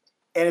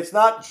 And it's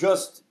not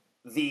just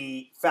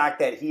the fact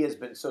that he has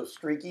been so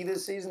streaky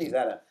this season. He's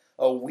had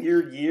a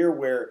weird year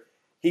where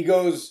he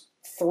goes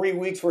 3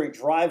 weeks where he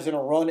drives in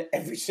a run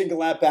every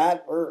single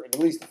at-bat, or at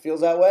least it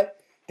feels that way.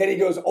 Then he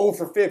goes 0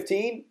 for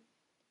 15.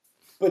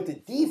 But the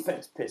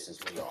defense pisses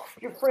me off.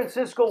 You're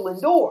Francisco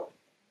Lindor.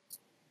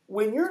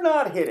 When you're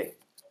not hitting,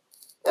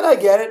 and I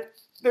get it,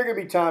 there are going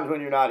to be times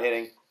when you're not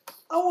hitting,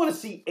 I want to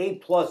see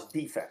A-plus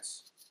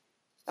defense.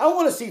 I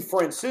want to see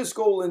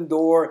Francisco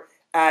Lindor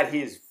at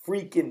his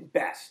freaking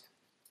best.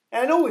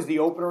 And I know it was the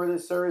opener of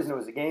this series, and it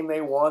was a game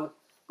they won,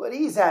 but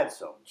he's had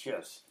some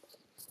just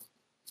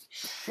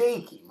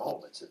shaky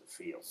moments in the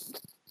field.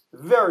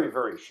 Very,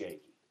 very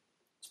shaky.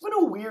 It's been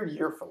a weird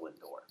year for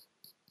Lindor.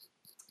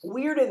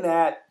 Weird in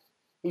that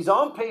he's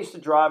on pace to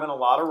drive in a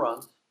lot of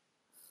runs.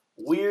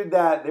 Weird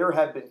that there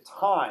have been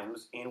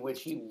times in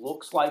which he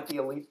looks like the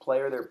elite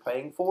player they're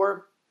paying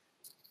for,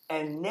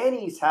 and then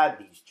he's had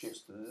these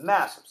just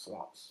massive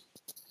slumps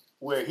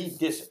where he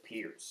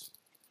disappears,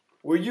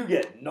 where you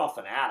get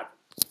nothing out of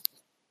him.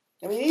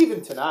 I mean,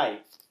 even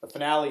tonight, the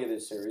finale of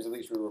this series, at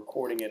least we were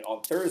recording it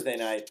on Thursday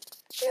night,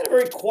 he had a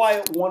very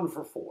quiet 1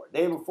 for 4.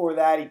 Day before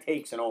that, he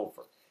takes an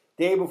over.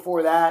 Day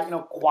before that,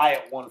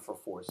 quiet 1 for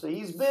 4. So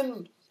it's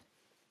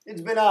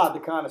been odd the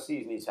kind of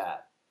season he's had.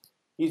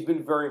 He's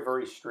been very,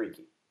 very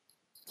streaky.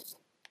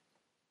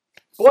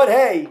 But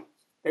hey,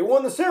 they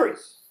won the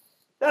series.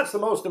 That's the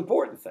most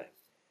important thing.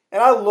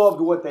 And I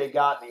loved what they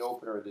got in the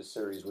opener of this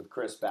series with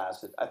Chris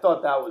Bassett. I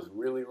thought that was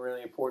really,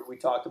 really important. We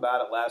talked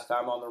about it last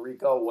time on the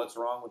Rico, what's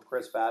wrong with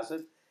Chris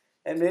Bassett.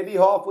 And maybe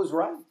Hoff was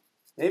right.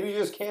 Maybe you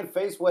just can't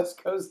face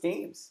West Coast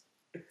teams.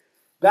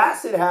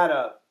 Bassett had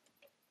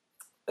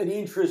an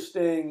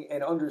interesting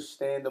and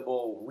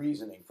understandable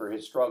reasoning for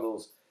his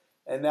struggles,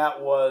 and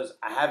that was,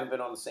 I haven't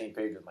been on the same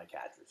page with my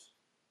catchers.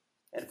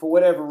 And for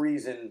whatever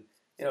reason,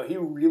 he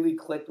really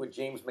clicked with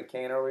James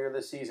McCann earlier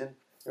this season.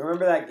 You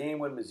remember that game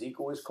when Mazika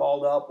was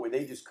called up, where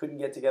they just couldn't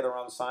get together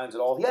on signs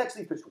at all? He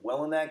actually pitched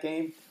well in that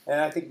game, and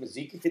I think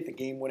Mazika hit the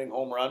game-winning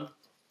home run.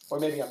 Or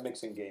maybe I'm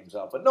mixing games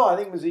up. But no, I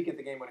think Mazika hit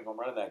the game-winning home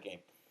run in that game.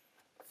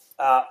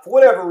 For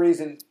whatever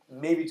reason,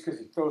 maybe it's because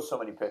he throws so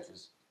many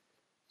pitches,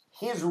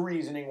 his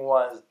reasoning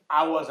was,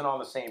 I wasn't on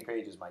the same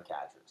page as my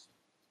catchers.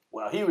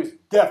 Well, he was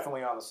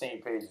definitely on the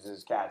same page as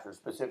his catchers,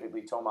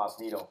 specifically Tomas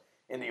Nido,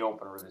 in the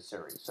opener of the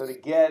series. So to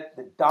get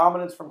the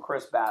dominance from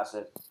Chris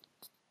Bassett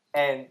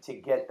and to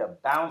get the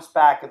bounce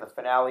back in the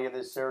finale of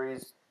this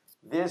series,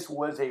 this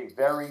was a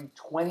very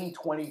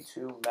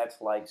 2022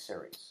 Mets-like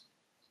series.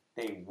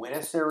 They win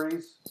a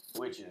series,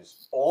 which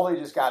is all they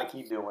just got to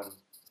keep doing.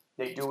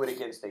 They do it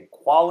against a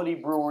quality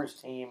Brewers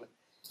team.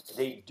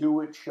 They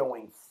do it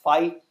showing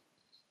fight.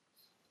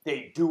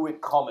 They do it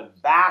coming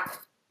back.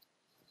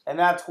 And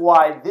that's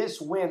why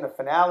this win, the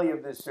finale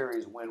of this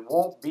series win,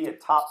 won't be a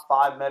top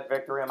 5 Met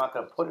victory. I'm not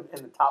going to put it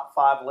in the top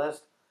 5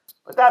 list.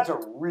 But that's a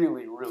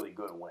really, really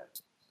good win.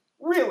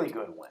 Really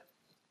good win.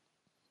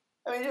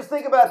 I mean, just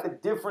think about the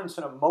difference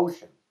in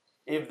emotion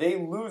if they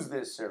lose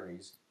this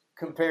series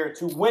compared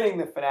to winning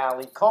the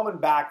finale, coming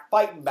back,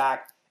 fighting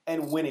back,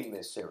 and winning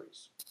this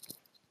series.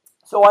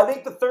 So I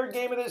think the third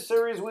game of this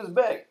series was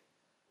big.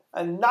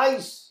 A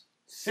nice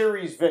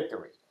series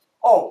victory.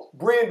 Oh,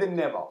 Brandon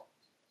Nimmo.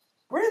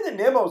 Brandon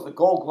Nimmo is the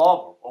Gold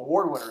Glove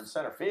Award winner in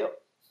center field.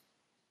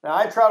 Now,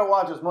 I try to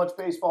watch as much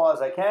baseball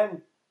as I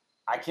can.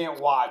 I can't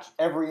watch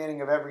every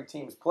inning of every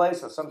team's play,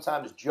 so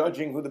sometimes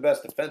judging who the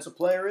best defensive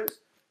player is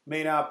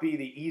may not be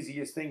the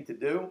easiest thing to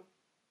do.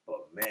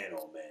 But man,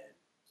 oh man,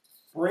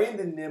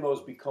 Brandon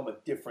Nimmo's become a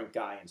different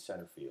guy in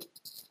center field.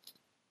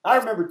 I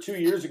remember 2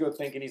 years ago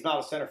thinking he's not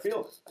a center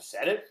fielder. I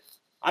said it.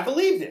 I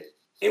believed it.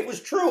 It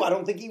was true. I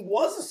don't think he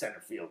was a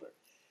center fielder.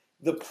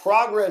 The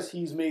progress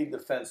he's made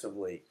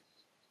defensively,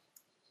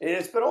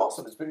 it's been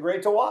awesome. It's been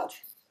great to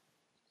watch.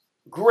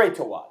 Great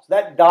to watch.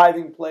 That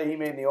diving play he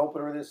made in the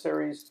opener of this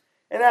series,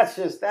 and that's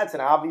an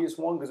obvious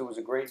one because it was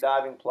a great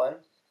diving play.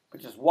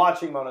 But just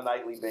watching him on a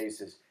nightly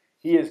basis,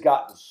 he has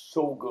gotten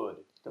so good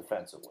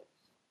defensively.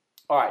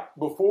 All right,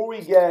 before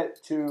we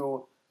get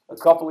to a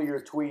couple of your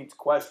tweets,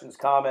 questions,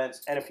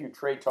 comments, and a few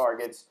trade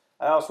targets,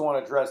 I also want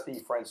to address the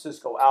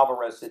Francisco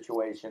Alvarez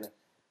situation.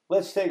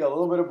 Let's take a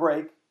little bit of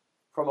break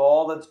from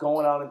all that's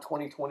going on in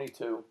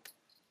 2022,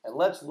 and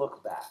let's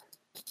look back.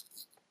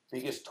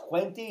 Because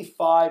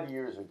 25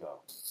 years ago,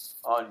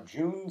 on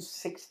June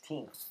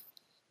 16th,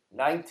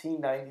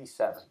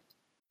 1997.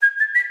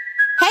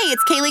 Hey,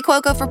 it's Kaylee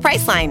Cuoco for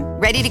Priceline.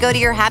 Ready to go to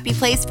your happy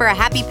place for a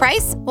happy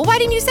price? Well, why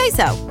didn't you say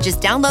so?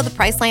 Just download the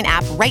Priceline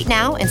app right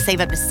now and save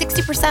up to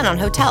 60% on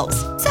hotels.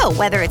 So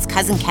whether it's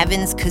Cousin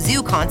Kevin's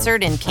Kazoo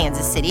Concert in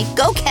Kansas City,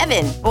 go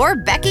Kevin, or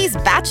Becky's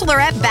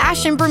Bachelorette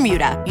Bash in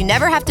Bermuda, you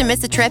never have to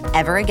miss a trip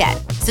ever again.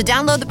 So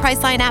download the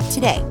Priceline app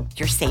today.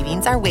 Your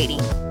savings are waiting.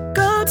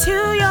 Go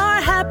to your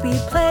happy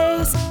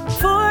place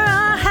for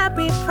a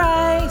happy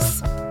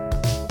price.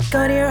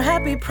 Go to your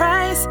happy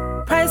price,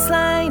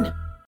 Priceline.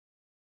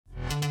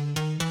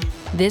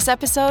 This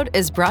episode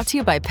is brought to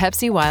you by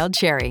Pepsi Wild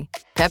Cherry.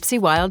 Pepsi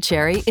Wild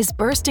Cherry is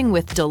bursting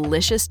with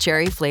delicious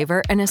cherry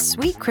flavor and a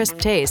sweet, crisp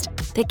taste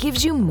that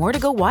gives you more to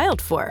go wild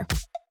for.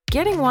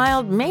 Getting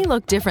wild may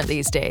look different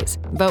these days,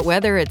 but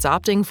whether it's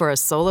opting for a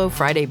solo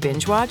Friday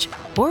binge watch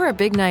or a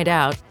big night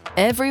out,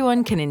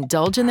 everyone can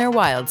indulge in their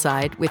wild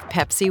side with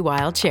Pepsi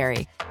Wild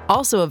Cherry.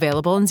 Also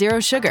available in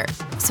Zero Sugar.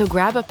 So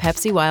grab a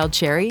Pepsi Wild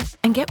Cherry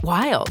and get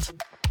wild.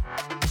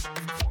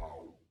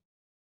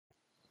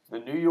 The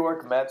New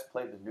York Mets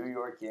played the New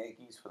York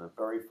Yankees for the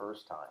very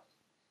first time.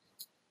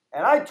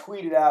 And I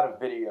tweeted out a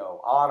video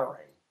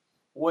honoring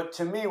what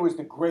to me was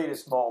the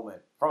greatest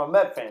moment, from a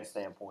Met fan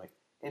standpoint,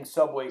 in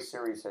Subway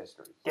Series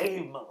history.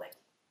 Dave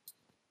Malecki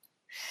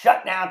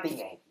shutting out the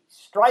Yankees,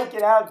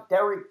 striking out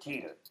Derek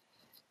Jeter.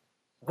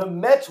 The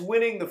Mets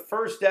winning the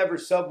first ever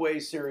Subway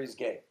Series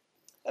game.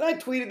 And I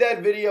tweeted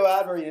that video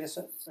out, very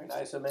innocent, very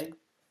nice of me.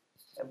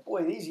 And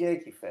boy, these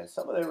Yankee fans,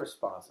 some of their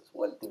responses,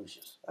 what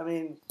douches. I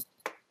mean,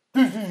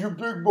 this is your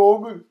big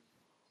moment,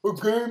 a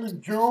game in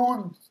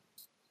June.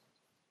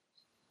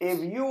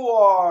 If you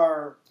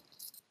are,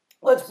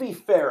 let's be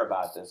fair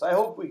about this. I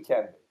hope we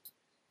can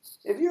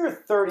be. If you're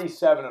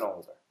 37 and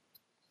older,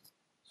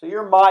 so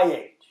you're my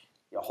age,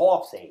 you're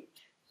Hoff's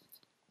age,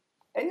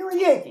 and you're a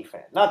Yankee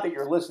fan, not that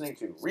you're listening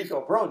to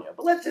Rico Bronya,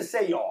 but let's just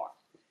say you are.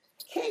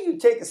 Can't you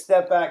take a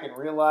step back and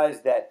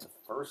realize that the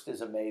first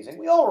is amazing?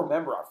 We all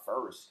remember our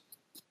first.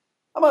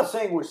 I'm not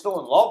saying we're still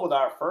in love with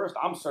our first.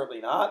 I'm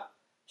certainly not.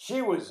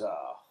 She was, no,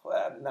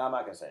 I'm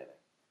not going to say anything.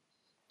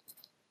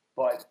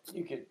 But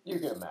you can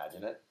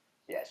imagine it.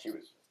 Yeah, she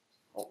was,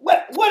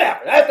 whatever.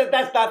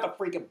 That's not the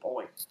freaking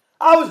point.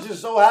 I was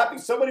just so happy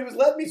somebody was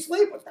letting me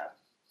sleep with them.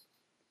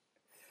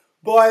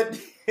 But,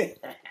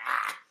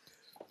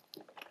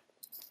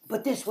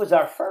 but this was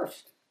our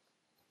first.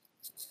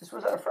 This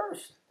was our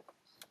first.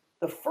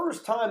 The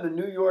first time the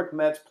New York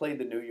Mets played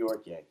the New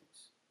York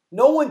Yankees.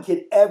 No one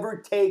could ever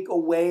take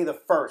away the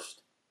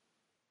first.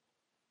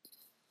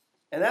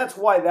 And that's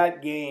why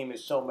that game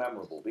is so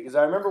memorable. Because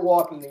I remember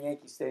walking to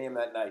Yankee Stadium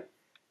that night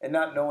and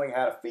not knowing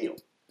how to feel.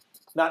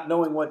 Not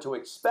knowing what to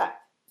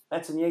expect.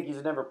 That's the Yankees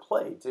had never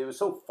played. It was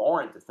so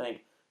foreign to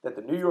think that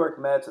the New York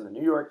Mets and the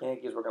New York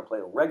Yankees were going to play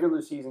a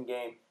regular season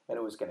game and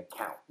it was going to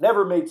count.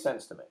 Never made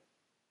sense to me.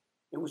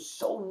 It was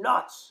so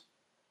nuts.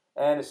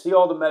 And to see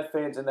all the Met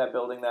fans in that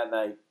building that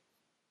night,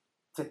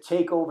 to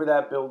take over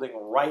that building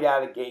right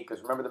out of the gate,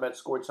 because remember the Mets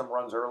scored some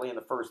runs early in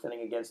the first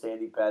inning against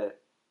Andy Pettitte.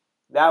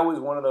 That was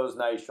one of those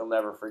nights you'll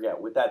never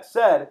forget. With that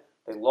said,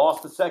 they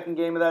lost the second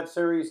game of that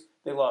series.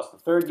 They lost the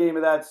third game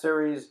of that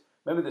series.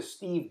 Remember the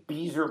Steve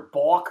Beezer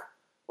balk,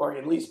 or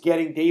at least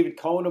getting David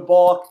Cohn a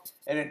balk,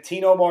 and then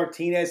Tino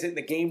Martinez hitting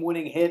the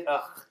game-winning hit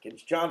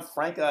against John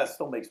Franco. That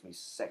still makes me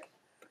sick.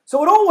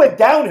 So it all went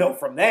downhill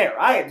from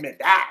there. I admit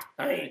that.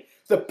 I mean,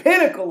 the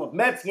pinnacle of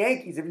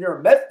Mets-Yankees, if you're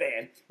a Mets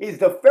fan, is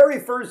the very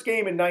first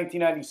game in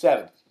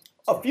 1997.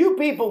 A few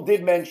people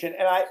did mention,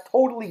 and I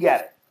totally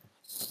get it,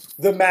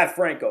 the Matt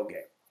Franco game.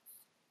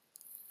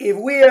 If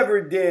we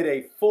ever did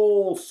a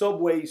full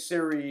Subway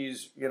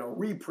Series,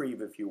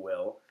 reprieve, if you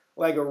will,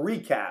 like a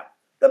recap,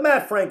 the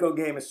Matt Franco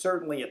game is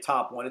certainly a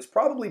top one. It's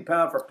probably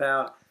pound for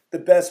pound the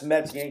best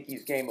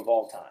Mets-Yankees game of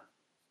all time.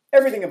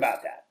 Everything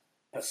about that.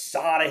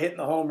 Posada hitting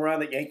the home run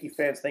that Yankee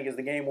fans think is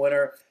the game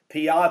winner.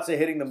 Piazza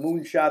hitting the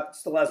moonshot that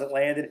still hasn't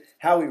landed.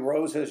 Howie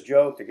Rose's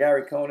joke, the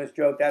Gary Conus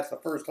joke. That's the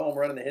first home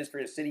run in the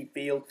history of Citi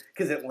Field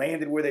because it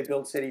landed where they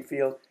built Citi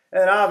Field.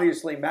 And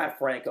obviously Matt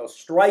Franco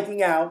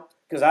striking out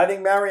because I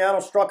think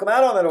Mariano struck him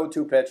out on that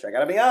 0-2 pitch. I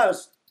got to be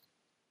honest.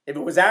 If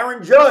it was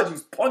Aaron Judge,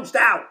 he's punched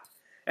out.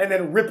 And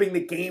then ripping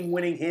the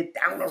game-winning hit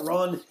down a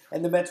run,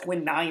 and the Mets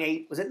win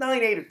 9-8. Was it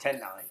 9-8 or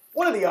 10-9?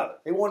 One or the other.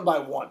 They won by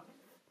one.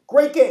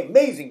 Great game.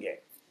 Amazing game.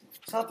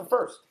 It's not the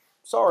first.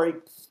 Sorry.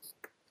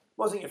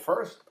 Wasn't your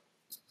first?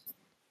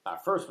 Our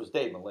first was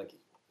Dave Malecki.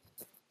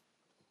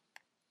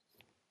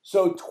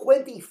 So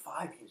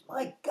 25 years.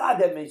 My God,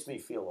 that makes me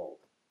feel old.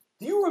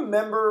 Do you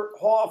remember,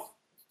 Hoff?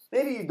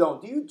 Maybe you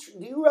don't. Do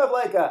you have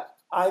like a,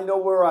 I know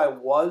where I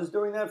was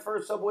during that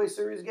first Subway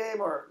Series game,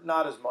 or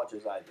not as much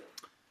as I do?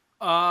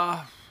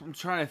 I'm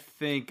trying to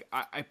think.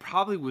 I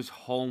probably was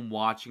home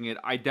watching it.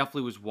 I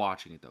definitely was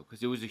watching it, though,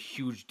 because it was a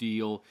huge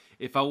deal.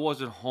 If I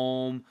wasn't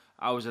home,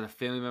 I was at a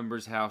family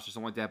member's house or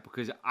something like that,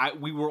 because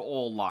we were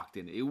all locked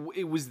in.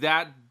 It was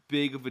that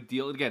big of a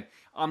deal. And again,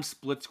 I'm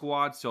split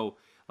squad, so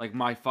like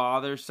my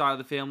father's side of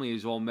the family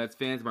is all Mets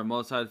fans. My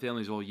mother's side of the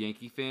family is all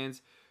Yankee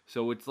fans.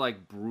 So it's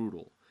like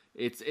brutal.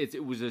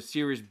 it was a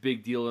serious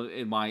big deal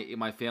in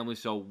my family.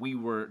 So we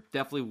were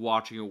definitely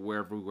watching it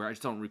wherever we were. I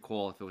just don't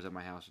recall if it was at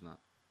my house or not.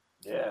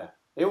 Yeah,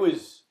 it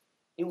was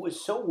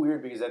so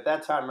weird because at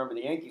that time, remember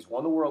the Yankees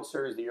won the World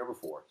Series the year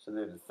before, so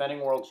they're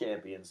defending world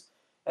champions,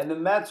 and the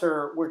Mets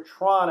were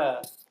trying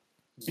to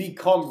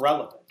become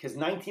relevant because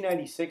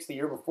 1996, the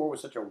year before,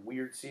 was such a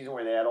weird season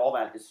where they had all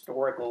that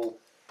historical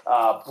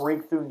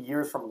breakthrough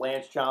years from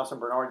Lance Johnson,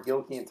 Bernard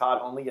Gilkey, and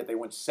Todd Hundley, yet they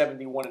went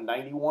 71 and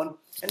 91.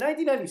 And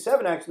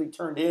 1997 actually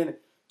turned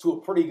into a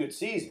pretty good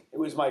season. It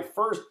was my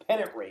first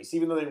pennant race,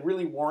 even though they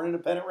really weren't in a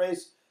pennant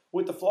race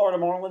with the Florida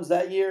Marlins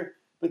that year.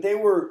 But they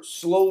were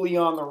slowly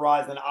on the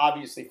rise, and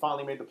obviously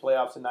finally made the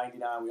playoffs in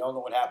 99. We all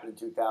know what happened in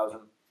 2000.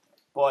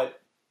 But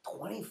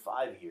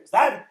 25 years.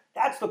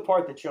 That's the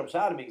part that jumps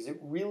out at me because it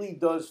really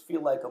does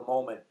feel like a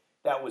moment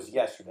that was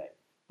yesterday.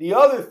 The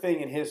other thing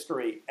in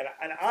history, and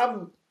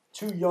I'm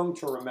too young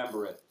to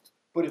remember it,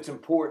 but it's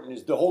important,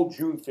 is the whole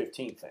June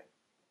 15th thing.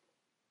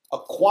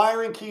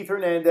 Acquiring Keith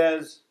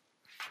Hernandez,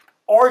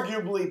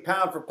 arguably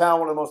pound for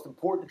pound one of the most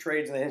important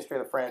trades in the history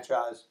of the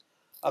franchise.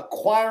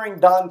 Acquiring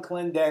Don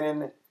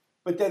Clendenin,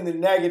 but then the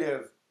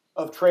negative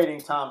of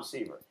trading Tom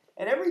Seaver.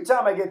 And every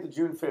time I get to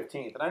June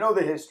 15th, and I know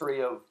the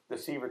history of the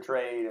Seaver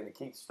trade and the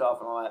Keith stuff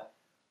and all that,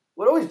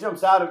 what always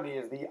jumps out at me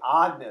is the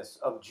oddness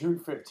of June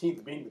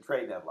 15th being the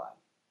trade deadline.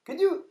 Could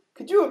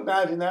you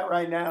imagine that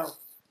right now?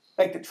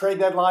 Like the trade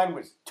deadline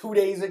was 2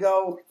 days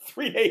ago,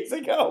 3 days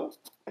ago.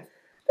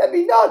 That'd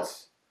be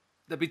nuts.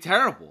 That'd be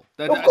terrible.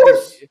 Of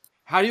course.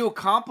 How do you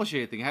accomplish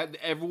anything?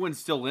 Everyone's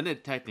still in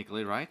it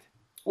technically, right?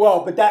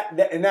 Well, but that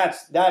in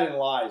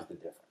lies the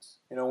difference.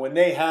 You know, when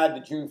they had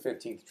the June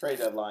 15th trade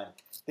deadline,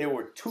 there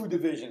were two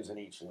divisions in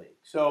each league.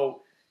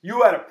 So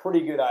you had a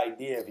pretty good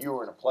idea if you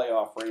were in a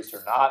playoff race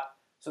or not.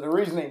 So the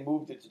reason they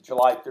moved it to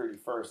July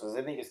 31st is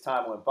I think as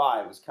time went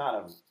by, it was kind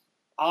of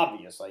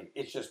obvious. Like,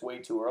 it's just way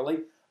too early.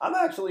 I'm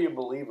actually a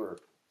believer,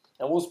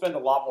 and we'll spend a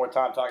lot more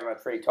time talking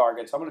about trade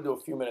targets. I'm going to do a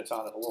few minutes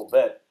on it in a little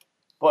bit.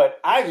 But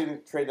I actually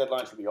think the trade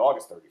deadline should be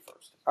August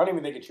 31st. I don't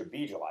even think it should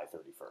be July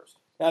 31st.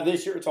 Now,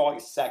 this year it's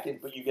August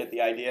 2nd, but you get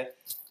the idea.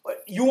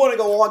 But you want to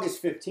go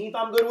August 15th,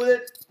 I'm good with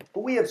it.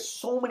 But we have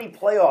so many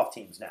playoff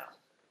teams now.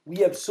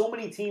 We have so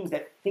many teams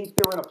that think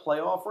they're in a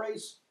playoff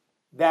race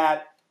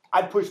that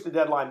I'd push the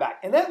deadline back.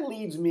 And that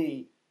leads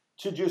me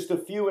to just a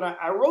few, and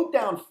I wrote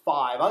down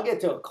 5. I'll get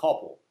to a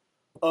couple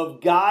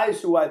of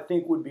guys who I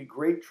think would be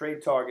great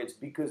trade targets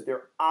because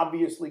they're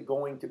obviously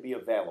going to be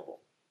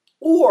available.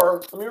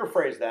 Or, let me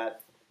rephrase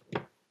that,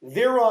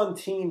 they're on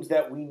teams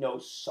that we know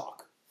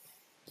suck.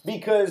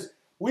 Because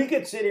we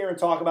could sit here and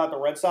talk about the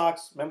Red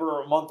Sox.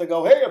 Remember a month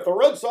ago, hey, if the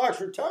Red Sox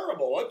are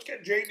terrible, let's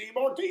get J.D.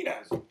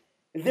 Martinez.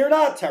 They're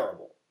not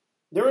terrible.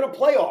 They're in a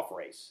playoff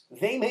race.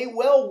 They may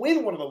well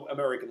win one of the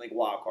American League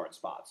wildcard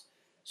spots.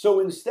 So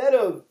instead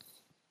of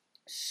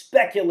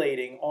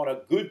speculating on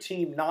a good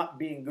team not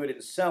being good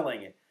and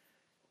selling it,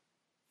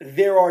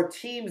 there are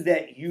teams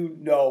that you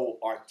know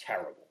are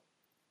terrible.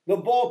 The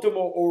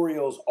Baltimore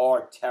Orioles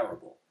are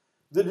terrible.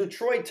 The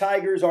Detroit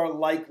Tigers are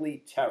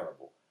likely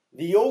terrible.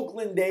 The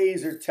Oakland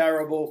A's are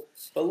terrible.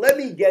 But let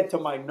me get to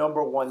my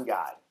number one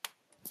guy.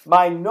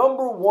 My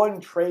number one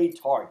trade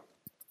target.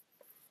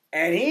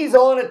 And he's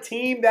on a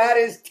team that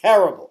is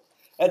terrible.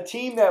 A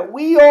team that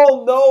we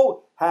all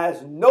know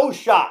has no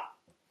shot.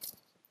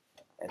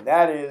 And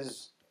that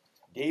is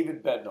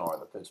David Bednar,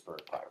 the Pittsburgh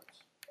Pirates.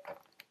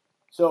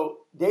 So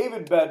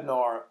David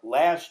Bednar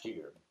last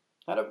year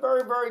had a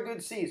very, very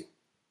good season.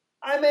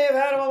 I may have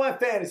had him on my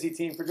fantasy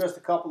team for just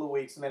a couple of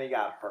weeks and then he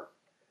got hurt.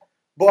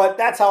 But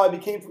that's how I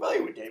became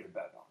familiar with David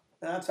Bednar.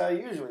 And that's how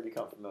you usually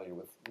become familiar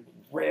with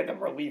random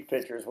relief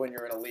pitchers when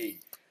you're in a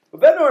league.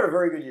 But Bednar had a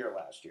very good year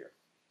last year.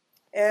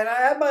 And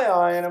I had my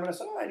eye on him and I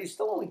said, all right, he's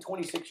still only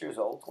 26 years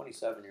old,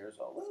 27 years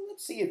old. Well,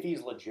 let's see if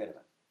he's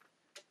legitimate.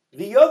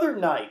 The other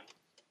night,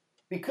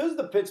 because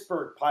the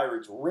Pittsburgh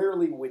Pirates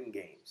rarely win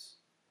games,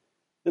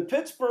 the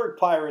Pittsburgh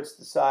Pirates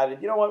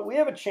decided, you know what, we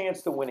have a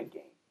chance to win a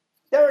game.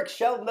 Derek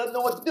Shelton doesn't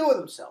know what to do with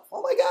himself.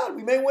 Oh my God,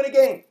 we may win a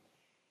game.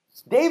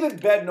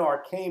 David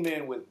Bednar came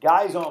in with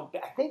guys on,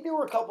 I think there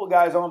were a couple of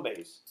guys on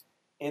base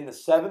in the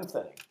 7th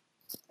inning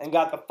and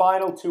got the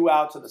final 2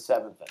 outs of the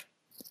 7th inning.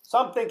 So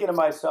I'm thinking to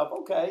myself,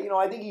 okay,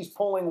 I think he's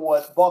pulling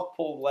what Buck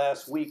pulled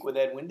last week with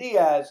Edwin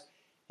Diaz.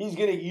 He's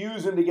going to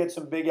use him to get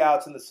some big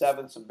outs in the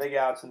 7th, some big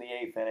outs in the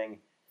 8th inning,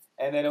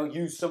 and then he'll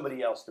use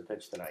somebody else to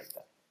pitch the 9th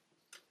inning.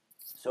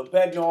 So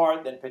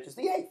Bednar then pitches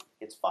the 8th.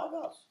 It's 5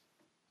 outs.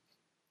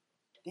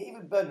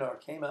 David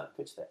Bednar came out and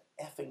pitched the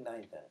effing 9th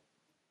inning.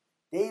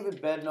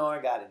 David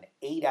Bednar got an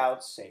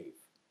 8-out save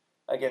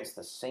against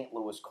the St.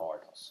 Louis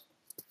Cardinals.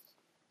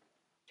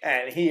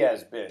 And he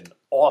has been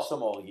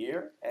awesome all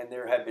year, and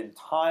there have been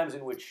times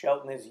in which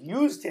Shelton has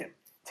used him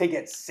to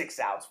get 6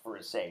 outs for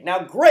a save.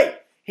 Now, great.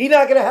 He's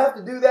not going to have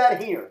to do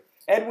that here.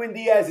 Edwin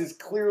Diaz is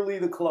clearly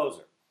the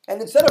closer. And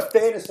instead of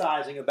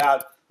fantasizing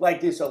about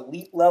like this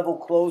elite-level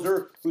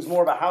closer who's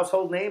more of a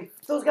household name,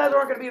 those guys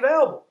aren't going to be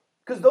available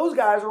because those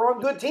guys are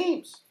on good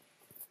teams.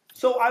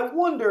 So I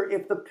wonder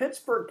if the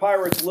Pittsburgh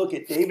Pirates look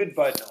at David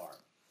Bednar,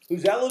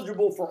 who's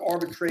eligible for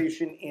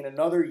arbitration in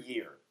another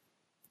year.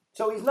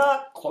 So he's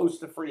not close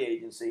to free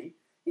agency.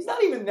 He's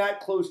not even that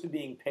close to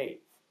being paid.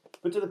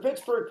 But to the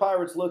Pittsburgh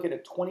Pirates, look at a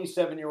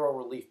 27-year-old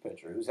relief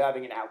pitcher who's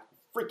having an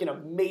freaking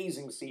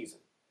amazing season.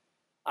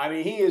 I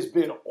mean, he has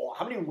been,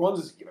 how many runs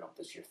has he given up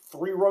this year?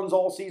 3 runs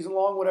all season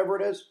long, whatever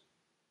it is.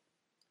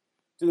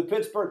 Do the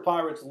Pittsburgh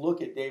Pirates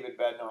look at David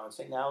Bednar and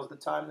say, now's the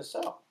time to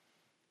sell?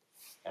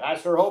 And I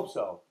sure hope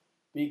so,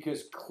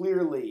 because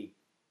clearly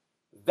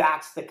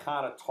that's the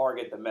kind of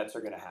target the Mets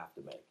are going to have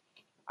to make.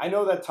 I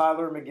know that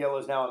Tyler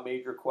McGill is now a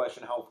major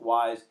question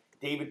health-wise.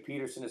 David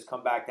Peterson has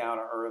come back down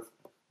to earth.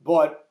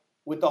 But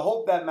with the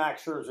hope that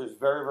Max Scherzer is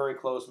very, very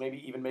close,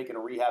 maybe even making a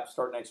rehab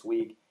start next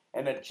week,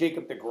 and that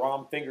Jacob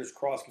deGrom, fingers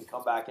crossed, can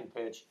come back and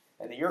pitch,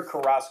 and the year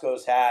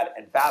Carrasco's had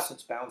and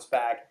Bassett's bounced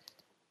back,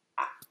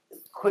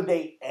 could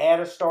they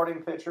add a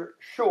starting pitcher?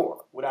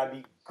 Sure. Would I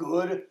be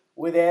good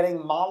with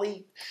adding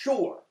Molly?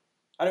 Sure.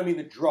 I don't mean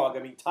the drug.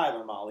 I mean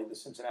Tyler Molly, the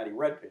Cincinnati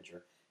Red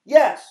pitcher.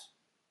 Yes.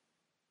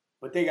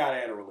 But they got to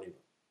add a reliever.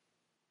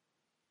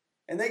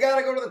 And they got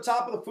to go to the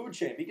top of the food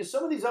chain because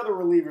some of these other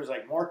relievers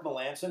like Mark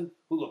Melancon,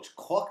 who looks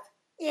cooked,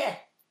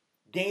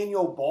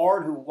 Daniel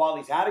Bard, who while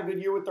he's had a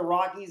good year with the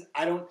Rockies,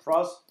 I don't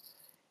trust.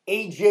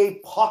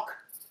 A.J. Puck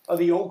of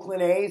the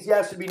Oakland A's.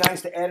 Yes, it'd be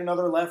nice to add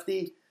another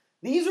lefty.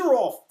 These are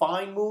all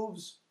fine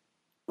moves,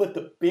 but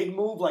the big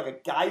move, like a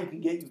guy who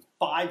can get you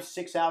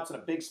 5-6 outs in a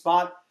big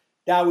spot,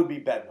 that would be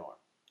Bednar.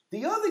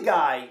 The other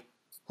guy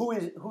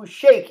who's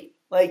shaky,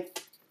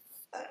 let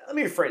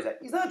me rephrase that.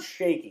 He's not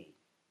shaky,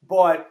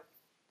 but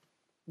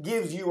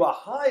gives you a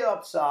high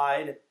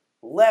upside,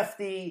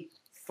 lefty,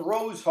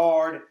 throws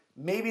hard.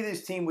 Maybe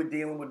this team would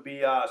be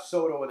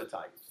Soto of the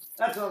Tigers.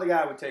 That's another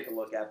guy I would take a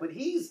look at. But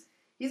he's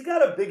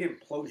got a big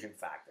implosion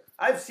factor.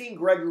 I've seen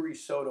Gregory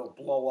Soto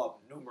blow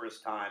up numerous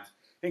times,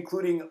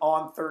 including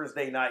on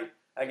Thursday night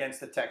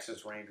against the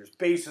Texas Rangers.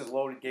 Bases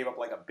loaded, gave up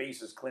like a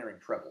bases-clearing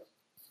triple.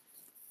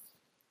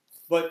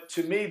 But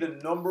to me, the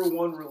number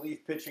one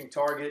relief pitching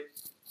target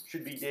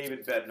should be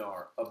David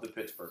Bednar of the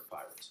Pittsburgh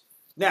Pirates.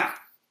 Now,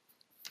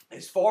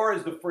 as far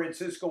as the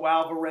Francisco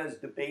Alvarez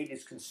debate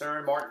is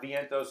concerned, Mark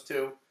Vientos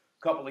too,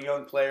 a couple of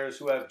young players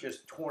who have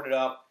just torn it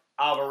up.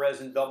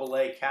 Alvarez in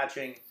Double-A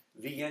catching.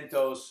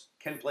 Vientos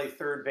can play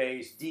third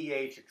base,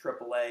 DH at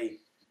Triple-A.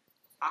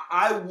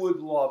 I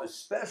would love,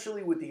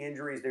 especially with the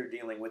injuries they're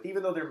dealing with,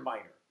 even though they're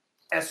minor.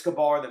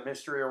 Escobar, the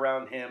mystery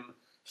around him.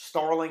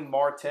 Starling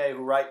Marte,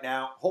 who right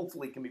now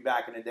hopefully can be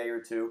back in a day or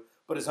two,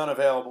 but is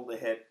unavailable to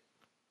hit.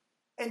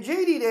 And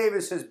J.D.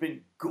 Davis has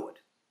been good.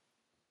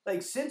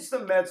 Since the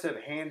Mets have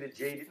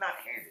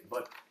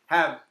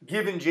have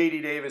given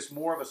J.D. Davis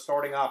more of a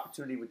starting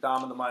opportunity with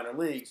Dom in the minor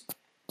leagues,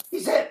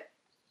 he's hit.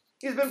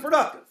 He's been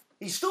productive.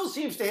 He still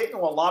seems to hit a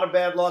lot of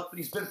bad luck, but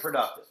he's been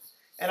productive.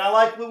 And I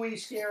like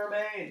Luis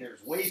Guillorme, and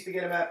there's ways to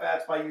get him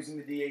at-bats by using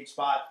the DH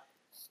spot.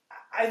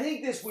 I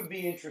think this would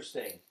be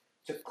interesting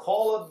to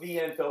call up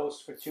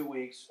Vientos for 2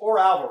 weeks, or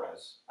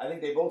Alvarez. I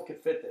think they both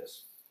could fit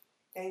this.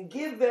 And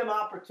give them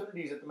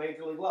opportunities at the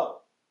major league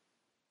level.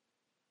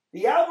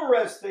 The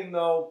Alvarez thing,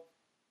 though,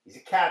 he's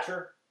a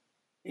catcher.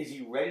 Is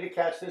he ready to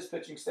catch this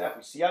pitching staff?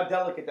 We see how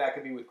delicate that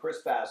could be with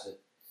Chris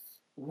Bassett.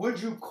 Would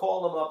you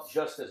call him up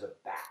just as a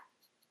bat?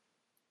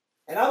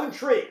 And I'm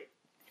intrigued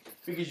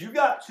because you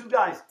got 2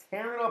 guys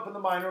tearing up in the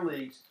minor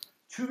leagues,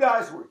 2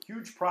 guys who are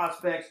huge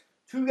prospects,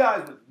 2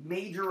 guys with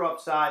major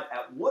upside.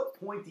 At what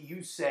point do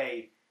you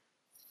say,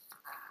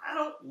 I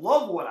don't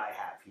love what I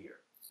have here?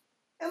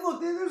 And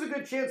look, there's a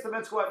good chance the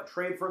Mets go out and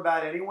trade for a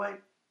bat anyway.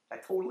 I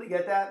totally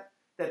get that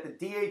the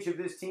DH of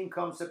this team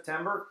come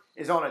September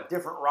is on a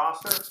different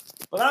roster.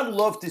 But I'd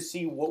love to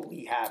see what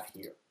we have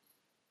here.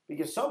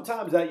 Because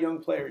sometimes that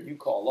young player you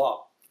call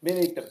up may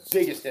make the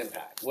biggest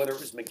impact, whether it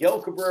was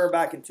Miguel Cabrera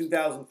back in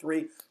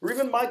 2003 or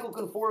even Michael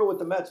Conforto with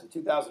the Mets in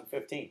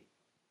 2015.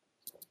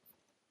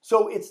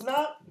 So it's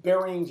not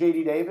burying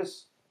J.D.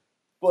 Davis,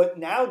 but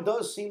now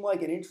does seem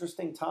like an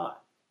interesting time.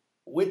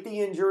 With the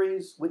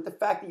injuries, with the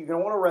fact that you're going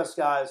to want to rest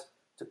guys,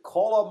 to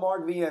call up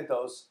Mark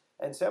Vientos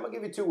and say, I'm going to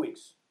give you 2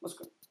 weeks. Let's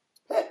go.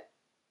 Hit.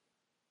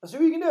 Let's see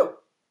what you can do.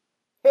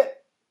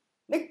 Hit.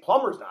 Nick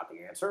Plummer's not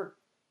the answer.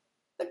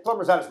 Nick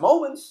Plummer's had his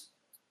moments,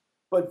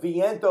 but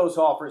Vientos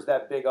offers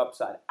that big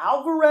upside.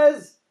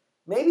 Alvarez,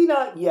 maybe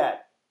not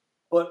yet,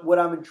 but what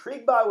I'm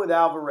intrigued by with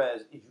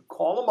Alvarez is you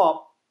call him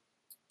up,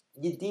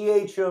 you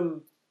DH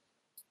him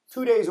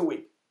 2 days a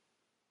week.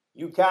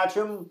 You catch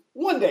him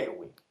 1 day a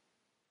week.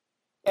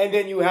 And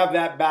then you have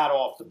that bat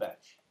off the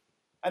bench.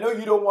 I know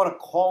you don't want to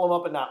call him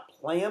up and not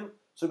play him,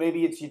 so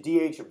maybe it's you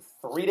DH him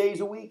 3 days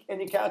a week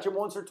and you catch him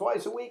once or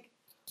twice a week.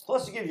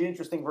 Plus, it gives you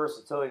interesting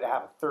versatility to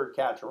have a third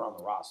catcher on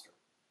the roster.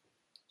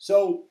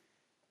 So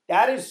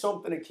that is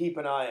something to keep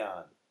an eye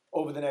on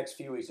over the next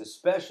few weeks,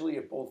 especially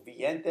if both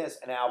Vientos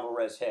and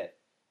Alvarez hit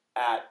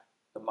at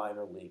the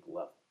minor league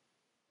level.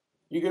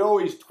 You can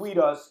always tweet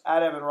us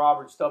at Evan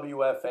Roberts,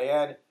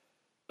 WFAN.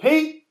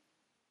 Pete,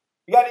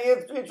 you got any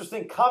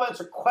interesting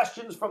comments or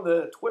questions from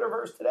the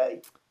Twitterverse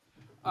today?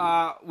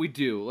 We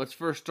do. Let's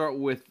first start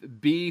with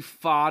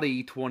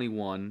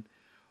B4021.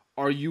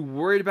 Are you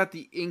worried about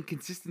the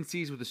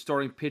inconsistencies with the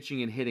starting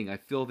pitching and hitting? I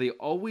feel they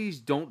always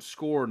don't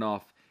score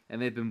enough,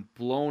 and they've been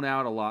blown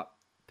out a lot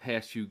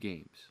past few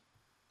games.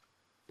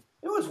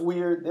 It was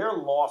weird. Their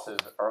losses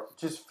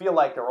just feel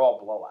like they're all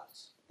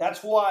blowouts.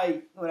 That's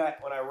why when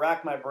I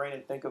rack my brain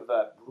and think of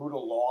that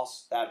brutal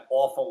loss, that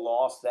awful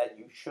loss that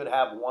you should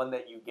have won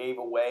that you gave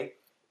away,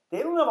 they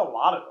don't have a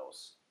lot of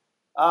those.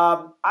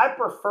 I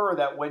prefer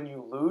that when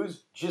you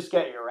lose, just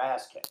get your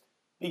ass kicked.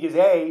 Because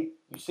A,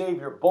 you save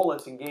your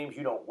bullets in games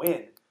you don't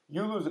win.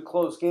 You lose a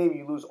close game,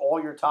 you lose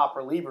all your top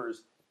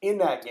relievers in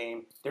that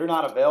game. They're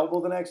not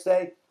available the next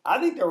day. I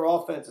think their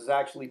offense has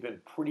actually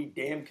been pretty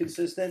damn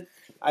consistent.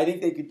 I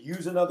think they could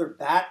use another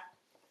bat.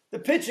 The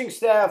pitching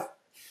staff,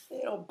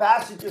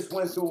 Bassett just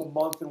went through a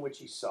month in which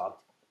he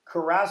sucked.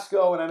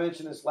 Carrasco, and I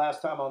mentioned this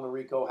last time on the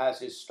Rico, has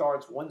his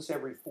starts once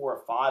every 4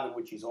 or 5 in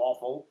which he's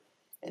awful.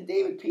 And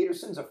David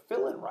Peterson's a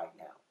fill-in right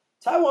now.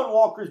 Taijuan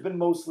Walker's been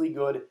mostly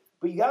good,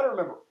 but you got to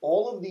remember,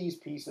 all of these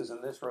pieces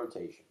in this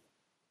rotation,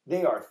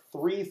 they are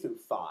 3 through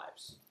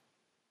 5s.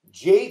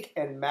 Jake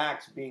and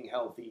Max being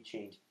healthy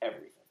changed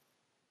everything.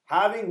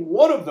 Having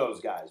one of those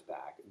guys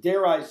back,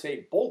 dare I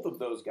say both of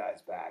those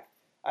guys back,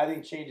 I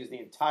think changes the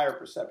entire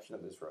perception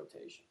of this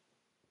rotation.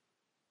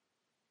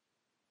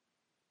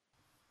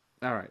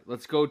 All right,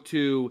 let's go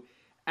to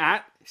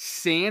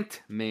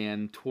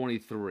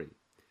 @Santman23.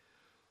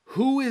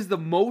 Who is the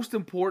most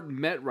important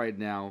Met right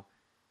now,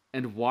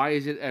 and why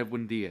is it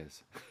Edwin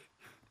Diaz?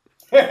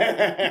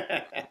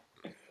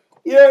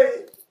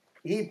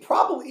 He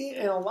probably,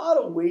 in a lot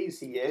of ways,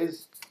 he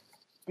is,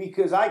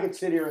 because I could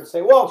sit here and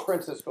say, well, it's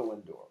Francisco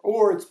Lindor,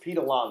 or it's Pete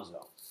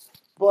Alonso.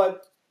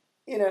 But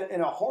in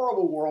a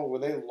horrible world where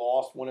they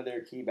lost one of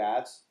their key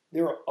bats,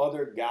 there are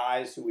other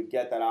guys who would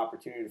get that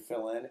opportunity to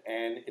fill in,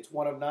 and it's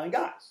one of 9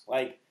 guys.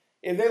 Like,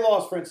 if they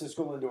lost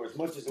Francisco Lindor, as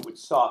much as it would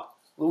suck,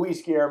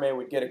 Luis Guillorme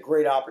would get a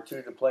great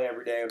opportunity to play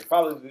every day and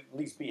probably at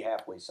least be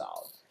halfway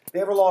solid. If they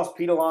ever lost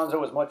Pete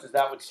Alonso, as much as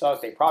that would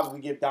suck, they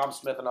probably give Dom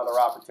Smith another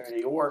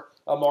opportunity, or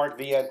a Mark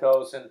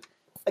Vientos. And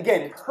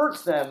again, it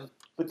hurts them,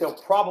 but they'll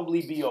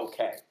probably be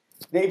okay.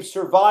 They've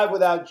survived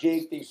without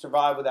Jake. They've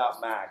survived without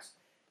Max.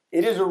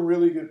 It is a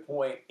really good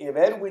point. If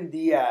Edwin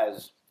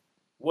Diaz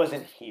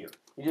wasn't here,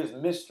 he just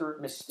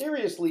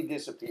mysteriously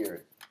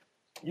disappeared,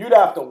 you'd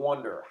have to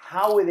wonder,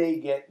 how are they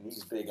getting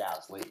these big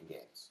outs late in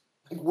games?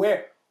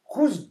 Like,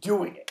 who's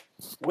doing it?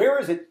 Where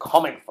is it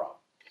coming from?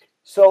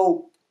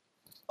 So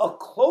a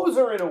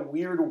closer in a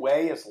weird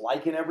way is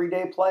like an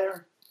everyday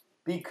player,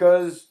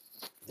 because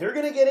they're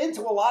going to get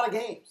into a lot of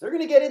games. They're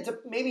going to get into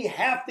maybe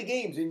half the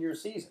games in your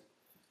season.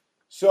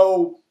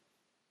 So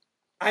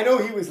I know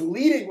he was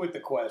leading with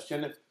the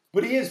question,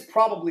 but he is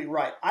probably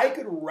right. I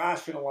could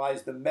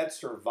rationalize the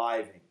Mets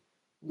surviving,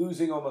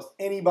 losing almost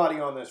anybody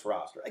on this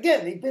roster.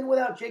 Again, they've been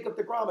without Jacob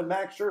deGrom and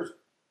Max Scherzer.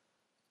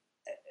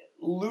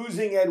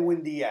 Losing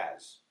Edwin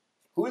Diaz,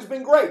 who has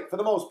been great for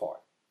the most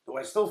part. Do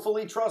I still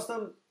fully trust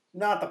him?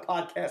 Not the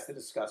podcast to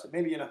discuss it.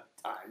 Maybe another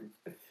time.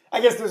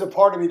 I guess there's a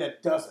part of me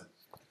that doesn't.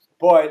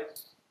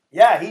 But,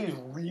 yeah, he's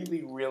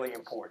really, really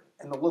important.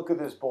 And the look of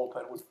this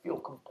bullpen would feel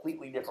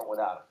completely different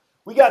without him.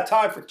 We got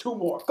time for 2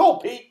 more. Go,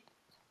 Pete.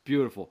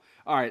 Beautiful.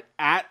 All right,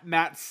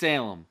 @Matt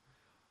Salem.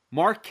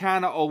 Mark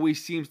Canha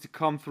always seems to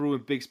come through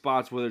in big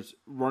spots, whether it's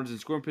runs in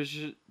scoring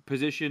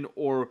position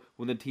or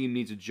when the team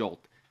needs a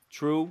jolt.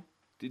 True?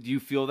 Do you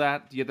feel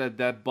that? Do you get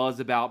that buzz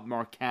about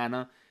Mark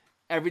Canha?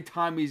 Every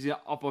time he's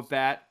up a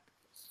bat,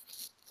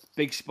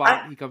 big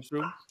spot, he comes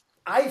through?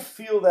 I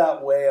feel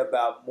that way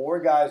about more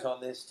guys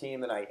on this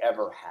team than I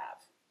ever have.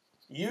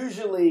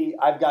 Usually,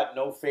 I've got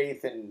no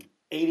faith in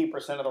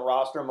 80% of the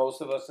roster, most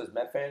of us as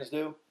Met fans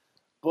do.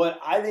 But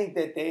I think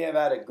that they have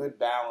had a good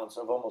balance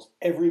of almost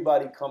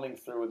everybody coming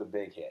through with a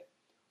big hit.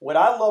 What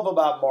I love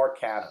about Mark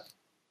Canha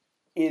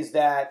is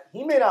that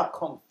he may not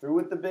come through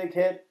with the big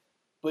hit,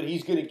 but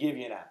he's going to give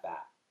you an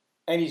at-bat.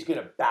 And he's going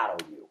to battle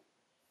you.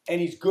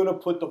 And he's going to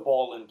put the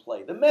ball in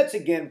play. The Mets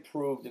again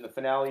proved in the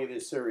finale of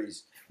this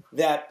series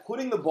that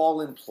putting the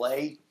ball in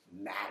play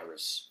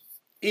matters.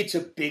 It's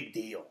a big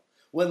deal.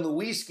 When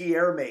Luis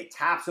Guillorme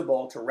taps a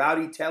ball to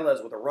Rowdy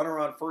Tellez with a runner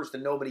on first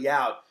and nobody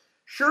out,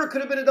 sure, it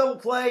could have been a double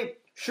play.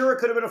 Sure, it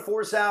could have been a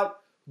force out.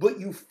 But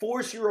you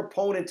force your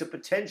opponent to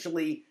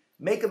potentially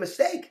make a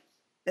mistake.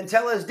 And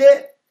Tellez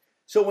did.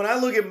 So when I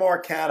look at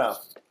Mark Canha,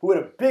 who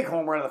had a big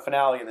home run in the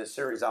finale of this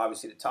series,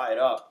 obviously, to tie it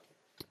up,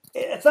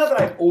 it's not that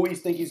I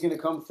always think he's going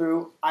to come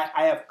through.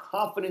 I have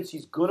confidence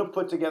he's going to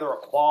put together a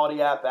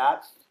quality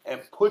at-bat and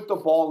put the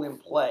ball in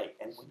play.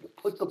 And when you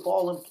put the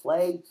ball in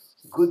play,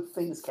 good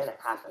things can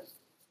happen.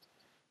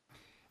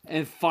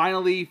 And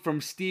finally,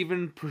 from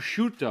Steven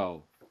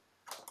Prosciutto,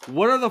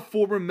 what are the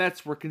former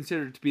Mets were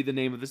considered to be the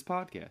name of this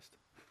podcast?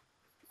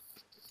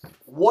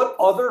 What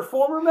other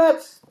former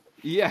Mets?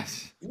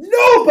 Yes.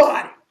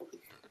 Nobody!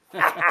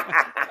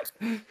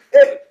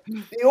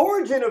 The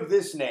origin of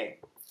this name,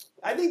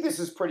 I think this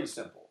is pretty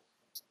simple,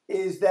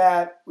 is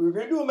that we were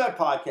going to do a Met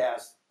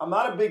podcast. I'm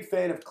not a big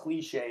fan of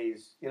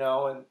cliches,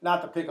 and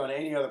not to pick on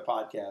any other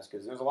podcast,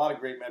 because there's a lot of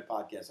great Met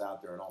podcasts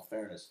out there, in all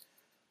fairness.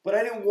 But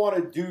I didn't want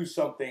to do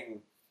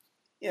something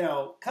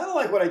kind of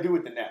like what I do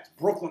with the Nets,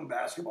 Brooklyn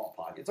Basketball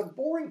Podcast. It's a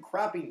boring,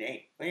 crappy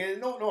name.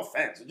 No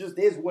offense. It just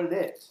is what it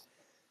is.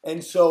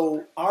 And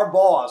so our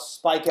boss,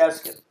 Spike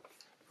Eskin,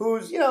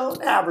 who's,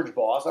 an average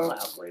boss. I don't know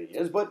how great he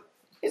is, but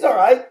he's all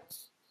right.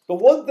 The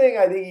one thing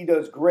I think he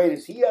does great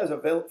is he has a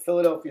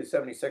Philadelphia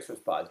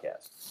 76ers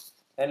podcast,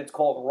 and it's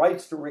called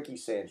Rights to Ricky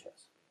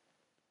Sanchez.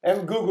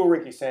 And Google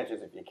Ricky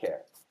Sanchez if you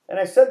care. And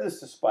I said this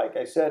to Spike.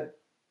 I said,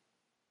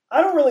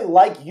 I don't really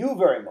like you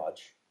very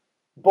much,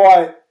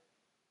 but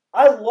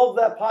I love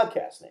that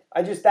podcast name.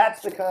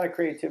 That's the kind of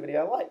creativity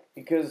I like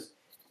because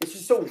it's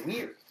just so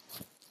weird.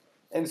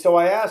 And so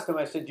I asked him,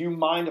 I said, do you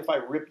mind if I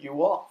rip you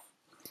off?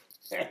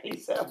 And he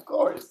said, of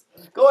course.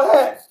 Go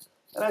ahead.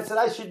 And I said,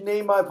 I should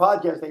name my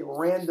podcast A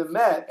Random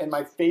Met. And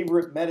my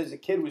favorite Met as a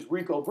kid was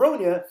Rico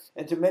Brogna.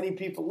 And to many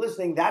people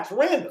listening, that's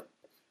random.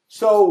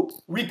 So,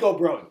 Rico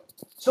Brogna.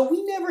 So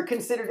we never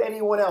considered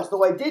anyone else,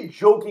 though I did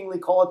jokingly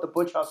call it the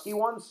Butch Husky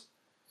once,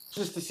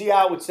 just to see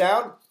how it would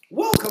sound.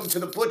 Welcome to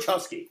the Butch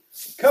Husky.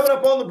 Coming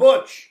up on the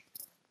Butch.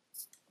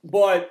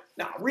 But,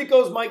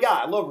 Rico's my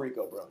guy. I love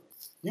Rico Brogna.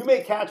 You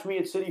may catch me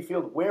at Citi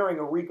Field wearing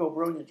a Rico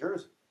Brogna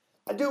jersey.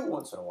 I do it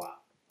once in a while.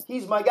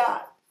 He's my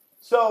guy.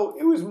 So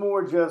it was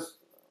more just,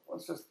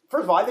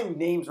 first of all, I think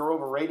names are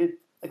overrated.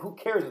 Like, who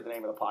cares what the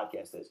name of the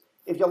podcast is?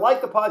 If you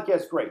like the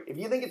podcast, great. If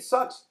you think it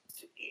sucks,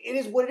 it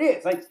is what it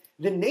is. Like,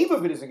 the name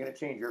of it isn't going to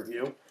change your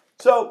view.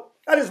 So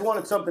I just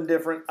wanted something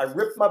different. I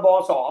ripped my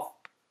boss off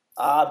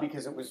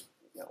because it was,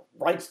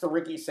 Rights to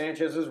Ricky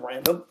Sanchez is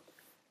random.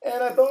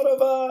 And I thought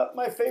of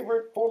my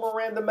favorite former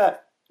random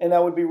Met, and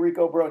that would be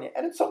Rico Brogna.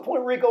 And at some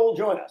point, Rico will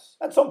join us.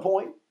 At some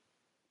point.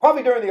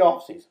 Probably during the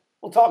offseason.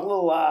 We'll talk a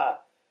little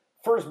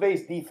first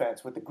base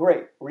defense with the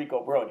great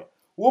Rico Brogna.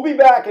 We'll be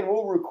back and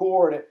we'll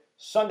record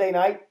Monday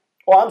night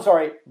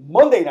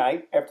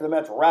after the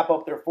Mets wrap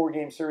up their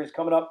 4-game series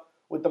coming up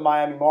with the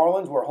Miami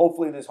Marlins, where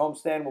hopefully this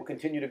homestand will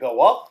continue to go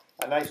up.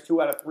 A nice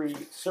 2 out of 3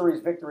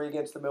 series victory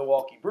against the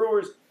Milwaukee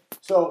Brewers.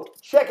 So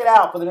check it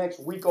out for the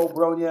next Rico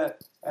Brogna.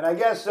 And I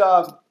guess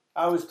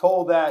I was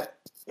told that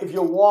if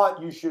you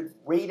want, you should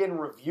rate and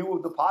review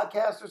of the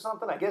podcast or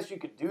something. I guess you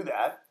could do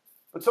that.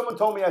 But someone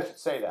told me I should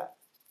say that.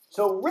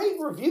 So rate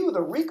and review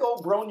the Rico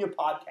Brogna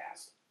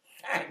podcast.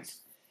 Thanks.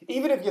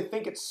 Even if you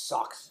think it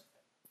sucks.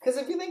 Because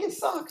if you think it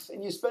sucks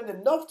and you spend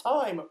enough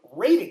time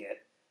rating it,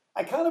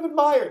 I kind of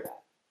admire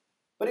that.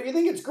 But if you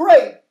think it's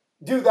great,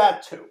 do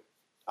that too.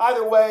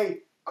 Either way,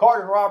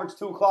 Carter and Roberts,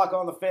 2 o'clock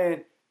on the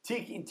Fan.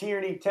 Tiki and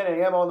Tierney, 10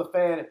 a.m. on the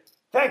Fan.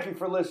 Thank you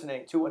for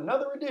listening to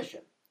another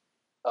edition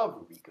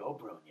of Rico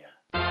Brogna.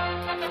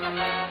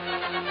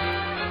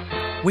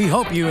 We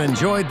hope you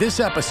enjoyed this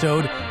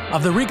episode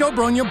of the Rico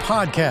Brogna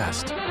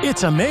podcast.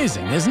 It's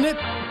amazing, isn't it?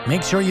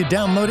 Make sure you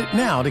download it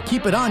now to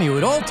keep it on you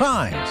at all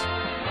times.